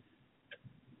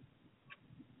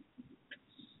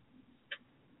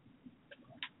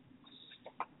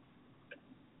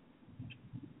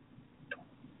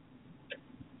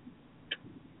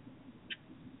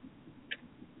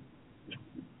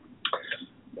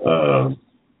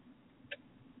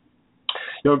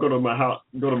 Y'all go to my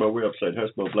website,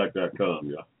 HushmoBlack.com,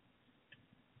 y'all.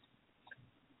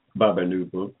 Buy my new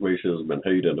book, Racism and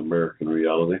Hate in American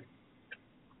Reality.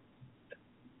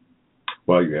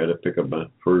 While you're at it, pick up my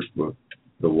first book,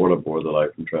 The Water Boy, The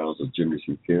Life and Trials of Jimmy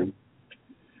C. King.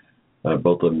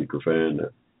 Both of them you can find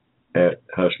at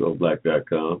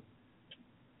HushmoBlack.com.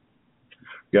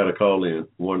 Got to call in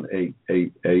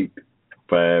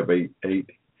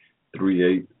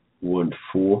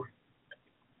 1-888-588-3814.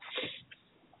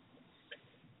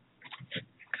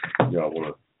 Y'all want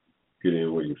to get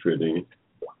in where you fit in.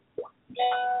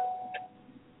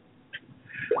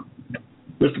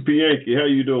 Mr. Pianki, how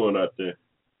you doing out there?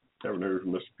 Haven't heard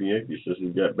from Mr. Pianki since he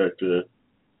got back to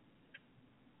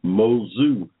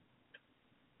Mozu.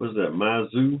 What's that,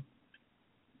 Mizzou?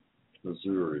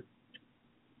 Missouri.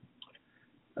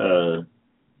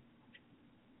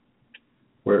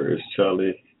 Where is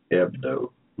Charlie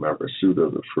Hebdo? My pursuit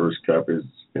of the first copies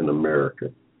in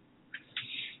America.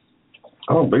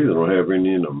 I don't believe they don't have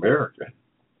any in America.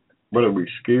 What, are we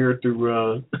scared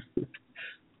to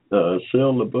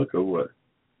sell the book or what?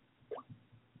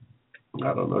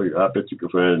 I don't know. I bet you can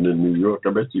find it in New York.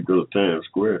 I bet you go to Times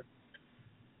Square.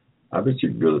 I bet you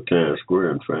can go to Times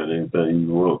Square and find anything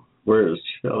you want. Where is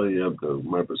Charlie Hebdo?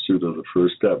 My pursuit of the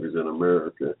first copies in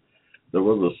America. There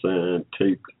was a sign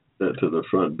taped to the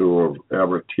front door of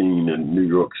Albertine in New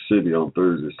York City on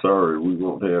Thursday. Sorry, we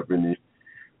won't have any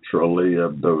Charlie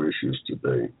Hebdo issues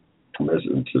today.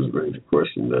 Message anticipating the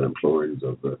question that employees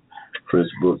of the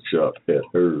French bookshop had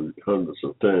heard hundreds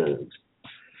of times.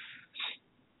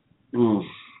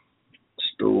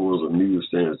 Stores and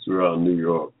newsstands throughout New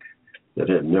York that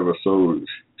had never sold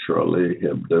Charlie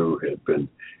Hebdo had been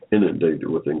inundated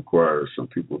with inquiries from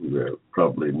people who had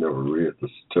probably never read the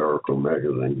satirical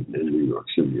magazine in New York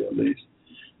City, at least.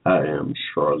 I am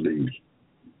Charlie.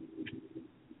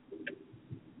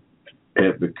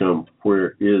 Had become,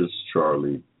 where is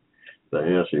Charlie? The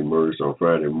answer emerged on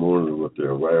Friday morning with the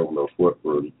arrival of what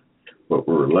were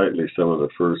likely some of the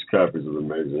first copies of the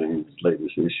magazine's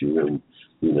latest issue in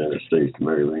the United States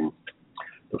magazine,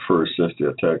 the first since the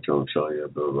attack on Charlie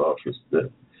Hebdo's office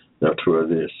that That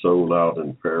tour is sold out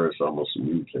in Paris almost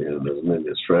immediately, and as many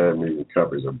as 5 million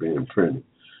copies are being printed.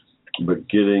 But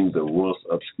getting the once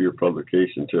obscure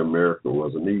publication to America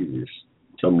wasn't easy.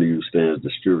 Some newsstands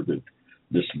distributors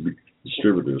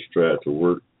tried to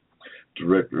work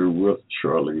directly with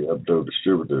Charlie Hebdo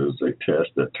distributors, a task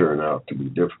that turned out to be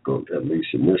difficult, at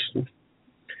least initially.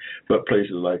 But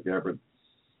places like Everton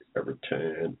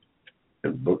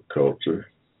and Book Culture,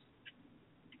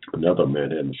 another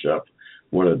Manhattan shop,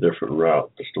 went a different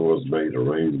route. The stores made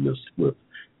arrangements with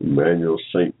Emmanuel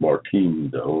St. Martin,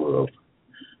 the owner of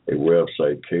a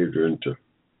website catering to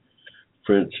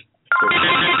French.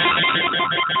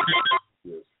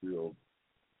 Yes, filled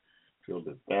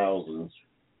with thousands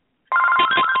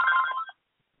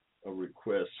of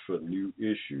requests for new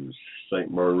issues.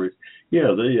 St. Maurice,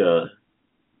 yeah,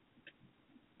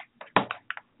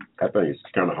 I think it's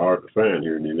kind of hard to find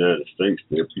here in the United States.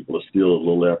 There, people are still a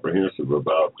little apprehensive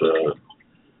about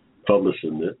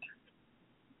publishing it.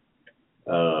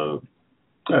 The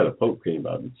Pope came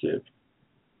out and said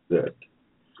that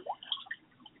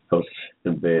it's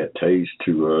in bad taste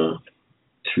to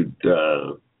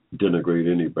denigrate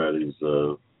anybody's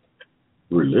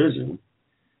religion,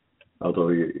 although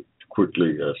he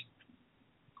quickly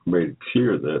made it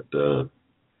clear that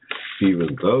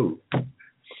even though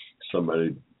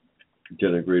somebody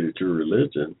denigrated your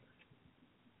religion,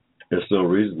 there's no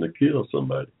reason to kill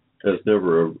somebody. There's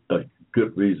never a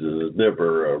good reason. There's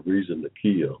never a reason to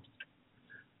kill.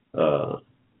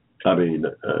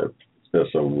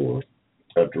 There's some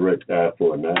a direct eye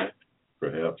for an eye,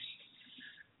 perhaps,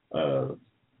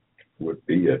 would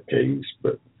be a case,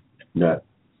 but not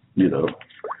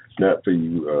for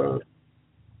you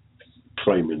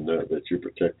claiming that you're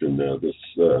protecting this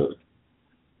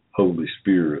Holy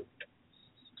Spirit.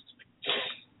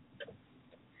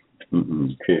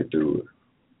 You can't do it.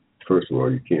 First of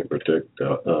all, you can't protect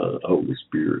the Holy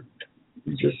Spirit.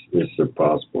 It's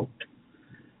impossible.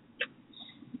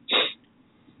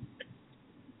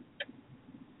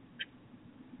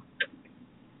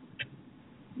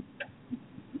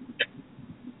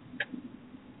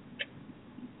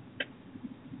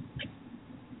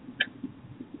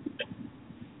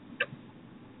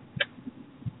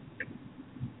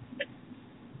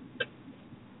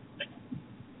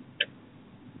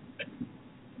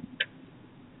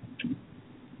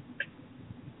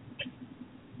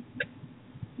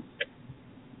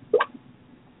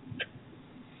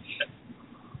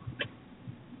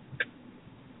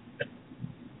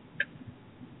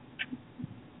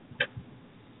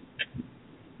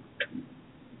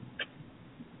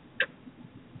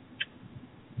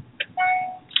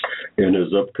 In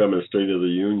his upcoming State of the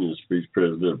Union speech,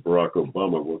 President Barack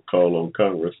Obama will call on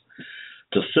Congress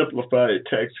to simplify a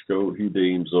tax code he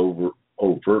deems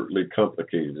overtly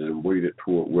complicated and weighted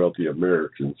toward wealthy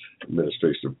Americans,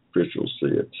 administration officials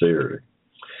said Saturday.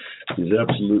 He's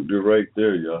absolutely right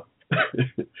there, y'all.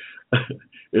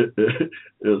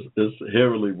 It's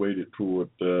heavily weighted toward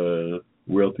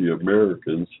wealthy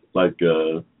Americans like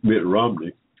Mitt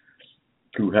Romney,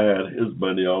 who had his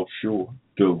money offshore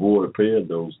to avoid paying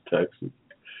those taxes.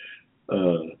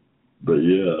 But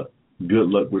yeah, good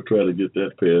luck with trying to get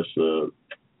that past the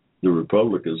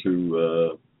Republicans,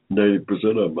 who 90%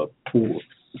 of them are poor.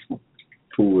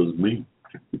 Poor as me.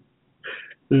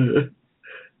 They're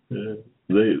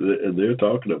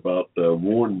talking about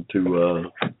wanting to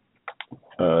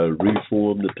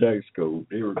reform the tax code.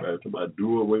 Everybody's talking about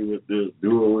do away with this,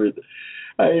 do away with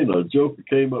that. Joker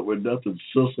came up with nothing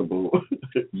sensible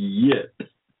yet.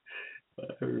 I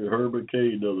heard Herman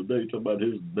Cain the other day talking about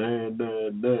his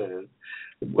 999.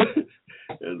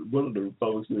 And one of the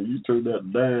Republicans said, you turn that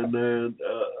 99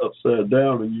 upside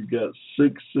down and you got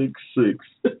 666,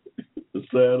 the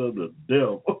sign of the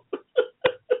devil.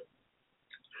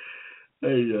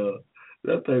 Hey,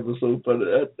 that thing was so funny.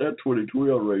 That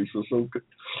 2012 race was so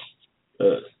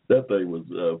that thing was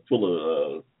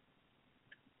full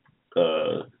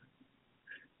of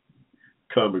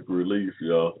comic relief,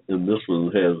 y'all. And this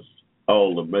one has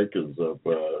all the makings of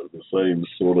the same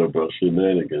sort of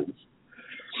shenanigans.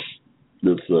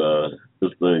 This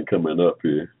thing coming up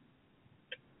here,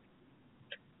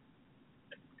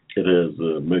 it has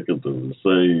makings of the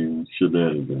same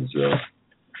shenanigans, y'all.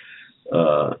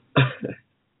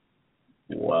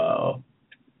 Wow.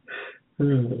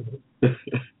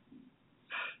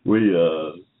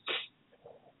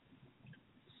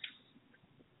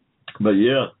 But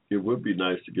yeah, it would be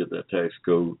nice to get that tax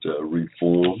code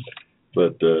reformed.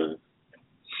 But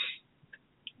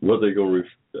what they gonna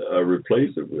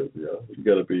replace it with. Yeah, you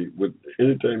got to be with.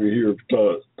 Anytime you hear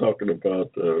talking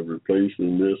about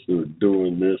replacing this or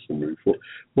doing this and reform,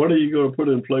 what are you going to put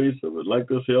in place of it? Like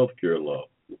this health care law.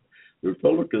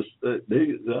 Republicans,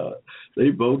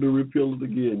 they voted to repeal it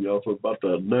again, y'all, for about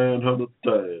the 900th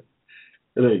time.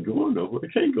 It ain't going nowhere.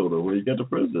 It can't go nowhere. You got the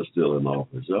president still in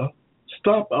office, y'all.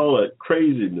 Stop all that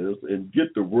craziness and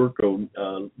get to work on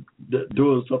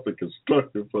doing something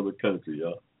constructive for the country,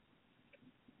 y'all.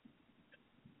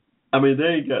 I mean, they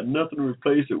ain't got nothing to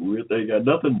replace it with. They ain't got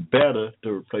nothing better to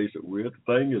replace it with. The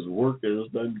thing is working.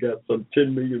 It's done got some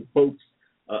 10 million folks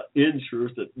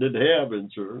insurance that didn't have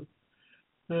insurance.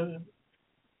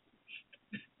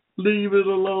 Leave it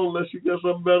alone unless you got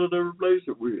something better to replace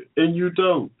it with. And you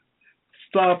don't.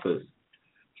 Stop it.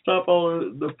 Stop all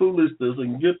the foolishness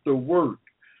and get to work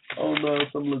on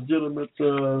some legitimate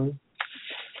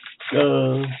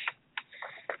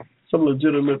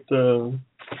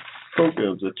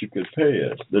programs that you can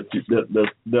pass that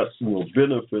will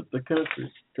benefit the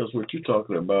country. Because what you're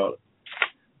talking about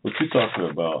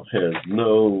has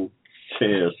no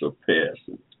chance of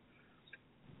passing.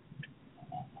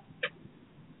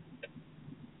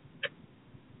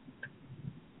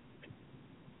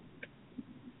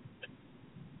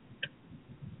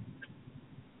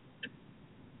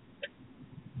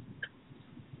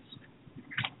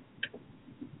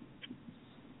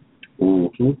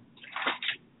 Mm-hmm.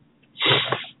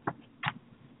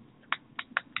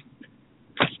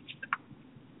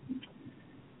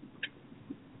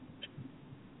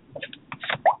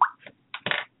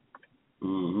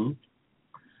 Mm-hmm.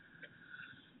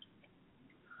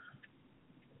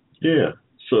 Yeah.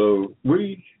 So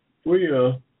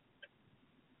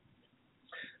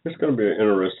it's going to be an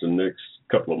interesting next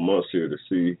couple of months here to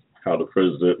see how the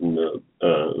president and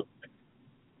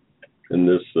in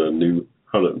this new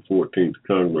 114th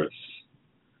Congress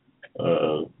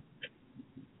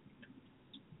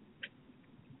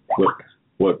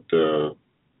what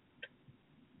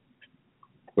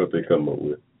they come up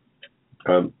with.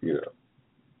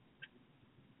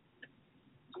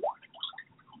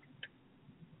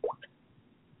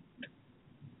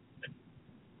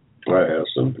 I have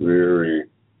some very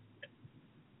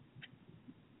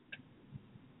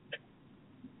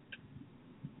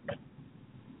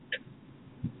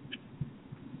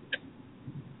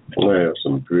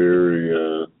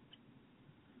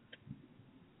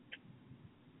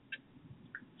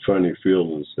funny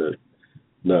feelings that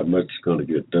not much is going to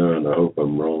get done. I hope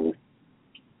I'm wrong.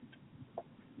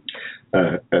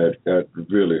 I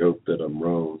really hope that I'm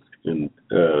wrong. And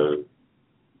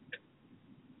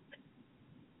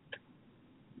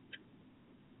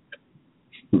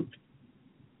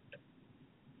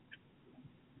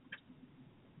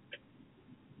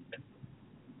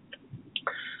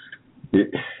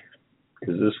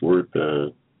is this worth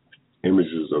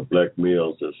images of black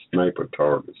males as sniper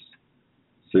targets?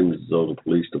 Seems as though the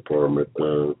police department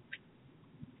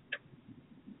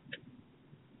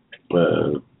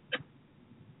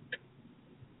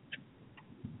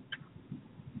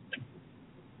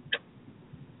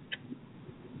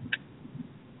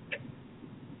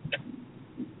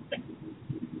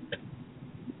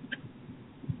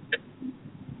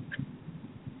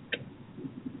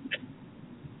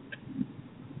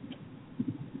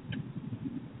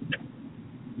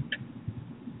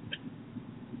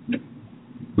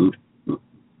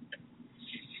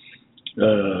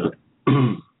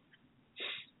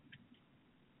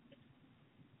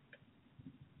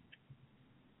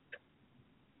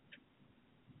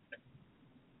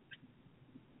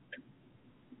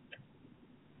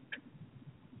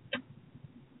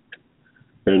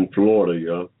in Florida,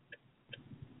 y'all.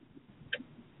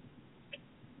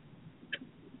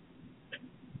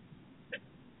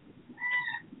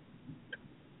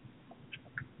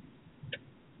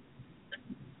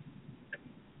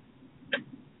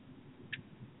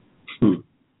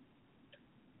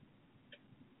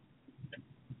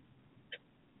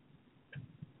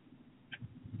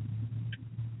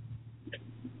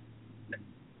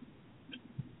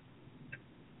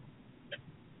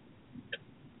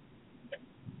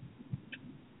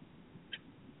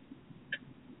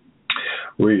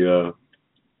 We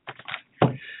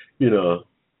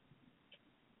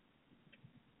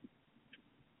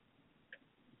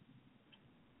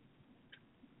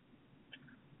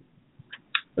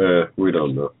we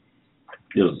don't know.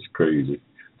 This is crazy.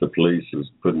 The police is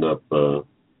putting up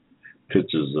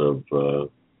pictures of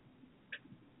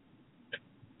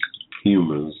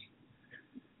humans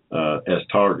as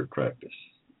target practice.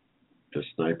 The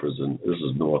snipers, and this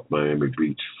is North Miami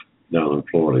Beach down in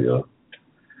Florida.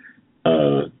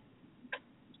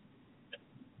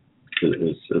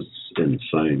 It's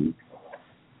insane.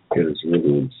 It is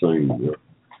really insane.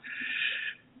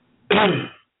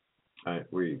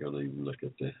 We ain't gonna even look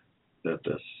at that.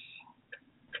 That's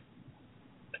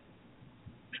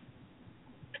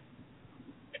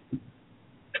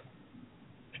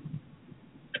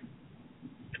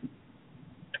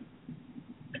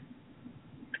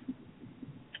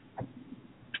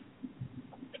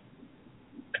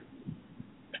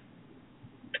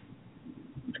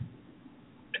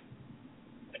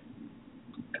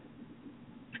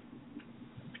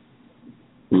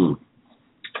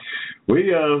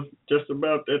We just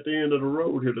about at the end of the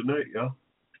road here tonight, y'all.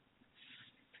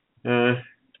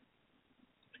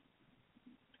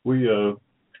 We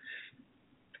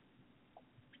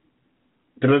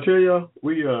Can I tell y'all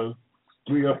we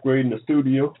upgrading the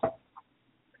studio.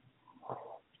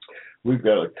 We've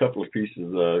got a couple of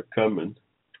pieces coming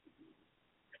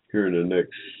here in the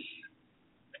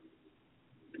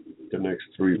next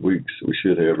 3 weeks. We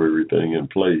should have everything in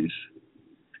place.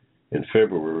 In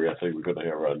February, I think we're going to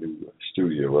have our new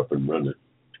studio up and running.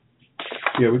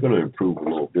 Yeah, we're going to improve a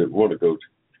little bit. We want to go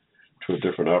to a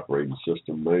different operating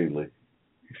system mainly,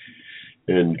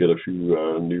 and get a few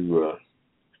new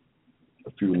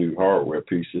hardware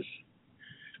pieces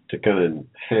to kind of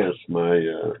enhance my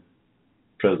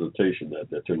presentation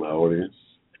to my audience.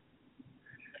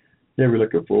 Yeah, we're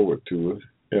looking forward to it.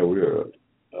 Yeah, we're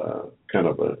kind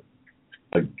of a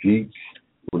geek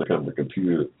when it comes to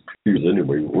computers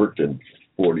anyway. We worked in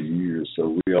 40 years,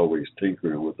 so we always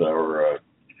tinkering with our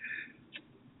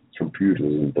computers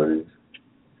and things.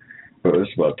 But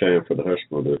it's about time for the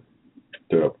Hushmo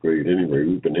to upgrade anyway.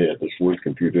 We've been had this one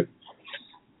computer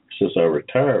since I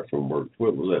retired from work.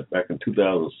 What was that, back in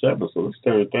 2007? So this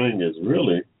kind of thing is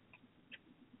really,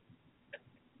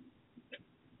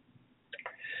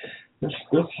 this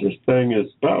thing is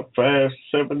about 5,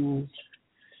 7,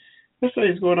 let's say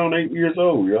it's going on 8 years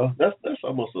old, y'all. That's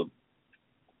almost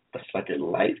that's like a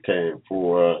lifetime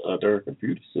for their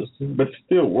computer system, but it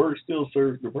still works, still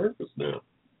serves the purpose now.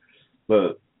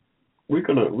 But we're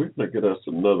gonna get us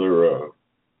another.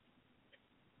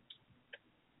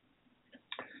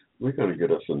 We're gonna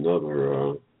get us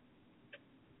another.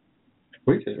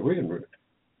 It's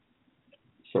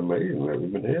amazing that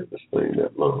we've been having this thing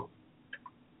that long.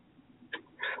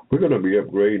 We're gonna be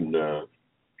upgrading.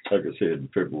 Like I said, in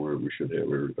February we should have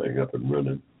everything up and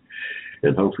running,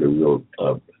 and hopefully we'll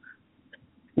have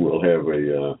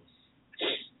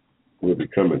we'll be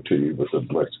coming to you with a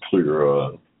much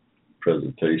clearer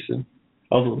presentation.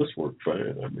 Although this worked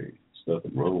fine, I mean, there's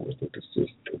nothing wrong with it. It's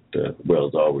just that,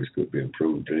 it's always could be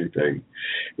improved. Anytime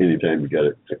you got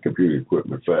a computer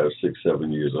equipment 5, 6,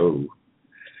 7 years old,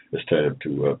 it's time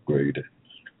to upgrade it.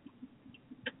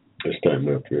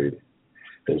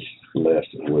 It's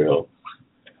lasting well.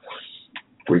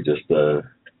 We just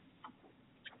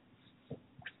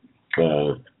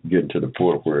getting to the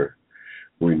point where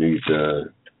we need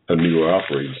a new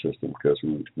operating system because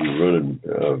we're running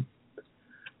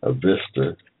a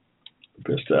Vista.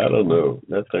 I don't know.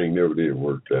 That thing never did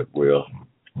work that well.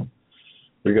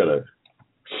 We gotta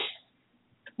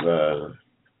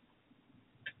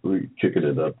we kicking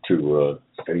it up to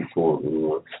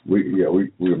 8.1. We're a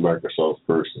Microsoft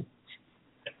person.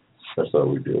 That's all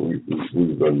we do.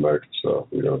 We run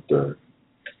Microsoft. We don't.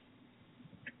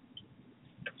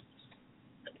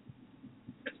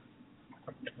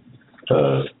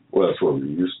 That's what we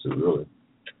used to really.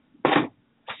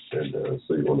 And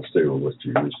so you want to stay with what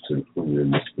you're used to when you're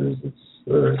in this business.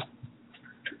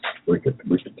 We could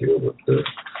deal with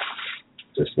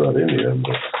just not any of them,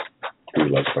 but we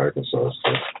like Microsoft, so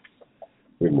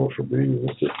we're more familiar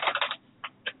with it.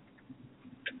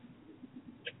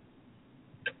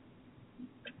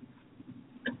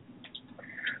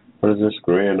 What is this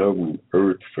Grand Open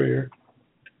Earth Fair?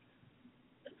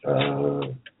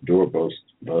 Doorbust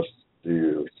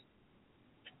deals.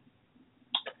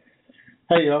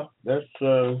 Hey y'all, that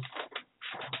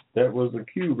was the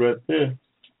cue right there.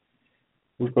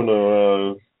 We're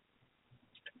gonna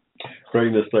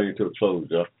bring this thing to a close,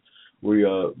 y'all.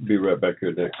 We'll be right back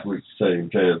here next week, same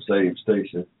time, same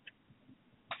station.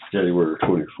 January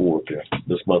 24th. Yeah.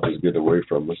 This month is getting away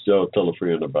from us. Y'all tell a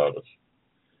friend about us.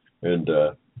 And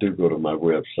do go to my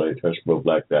website,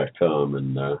 hushmoblack.com,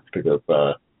 and pick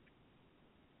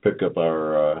up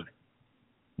our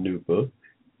new book.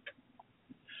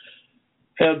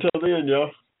 And until then,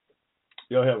 y'all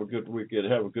have a good weekend.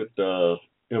 Have a good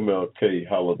MLK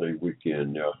holiday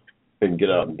weekend, y'all. And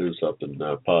get out and do something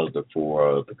positive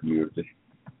for the community.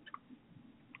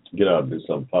 Get out and do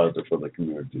something positive for the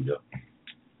community, y'all.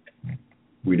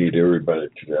 We need everybody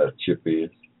to chip in.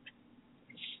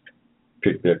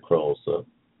 Pick that cross up.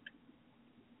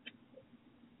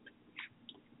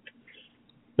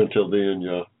 Until then,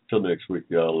 y'all. Till next week,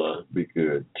 y'all. Be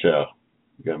good. Ciao.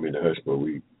 You got me the Hushmo.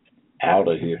 We out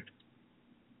of here.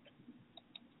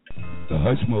 The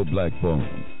Hushmo Black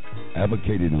Forum,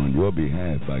 advocated on your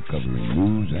behalf by covering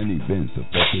news and events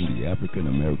affecting the African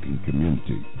American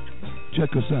community.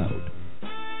 Check us out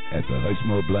at the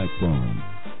Hushmo Black Forum,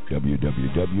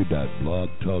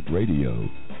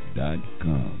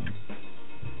 www.blogtalkradio.com.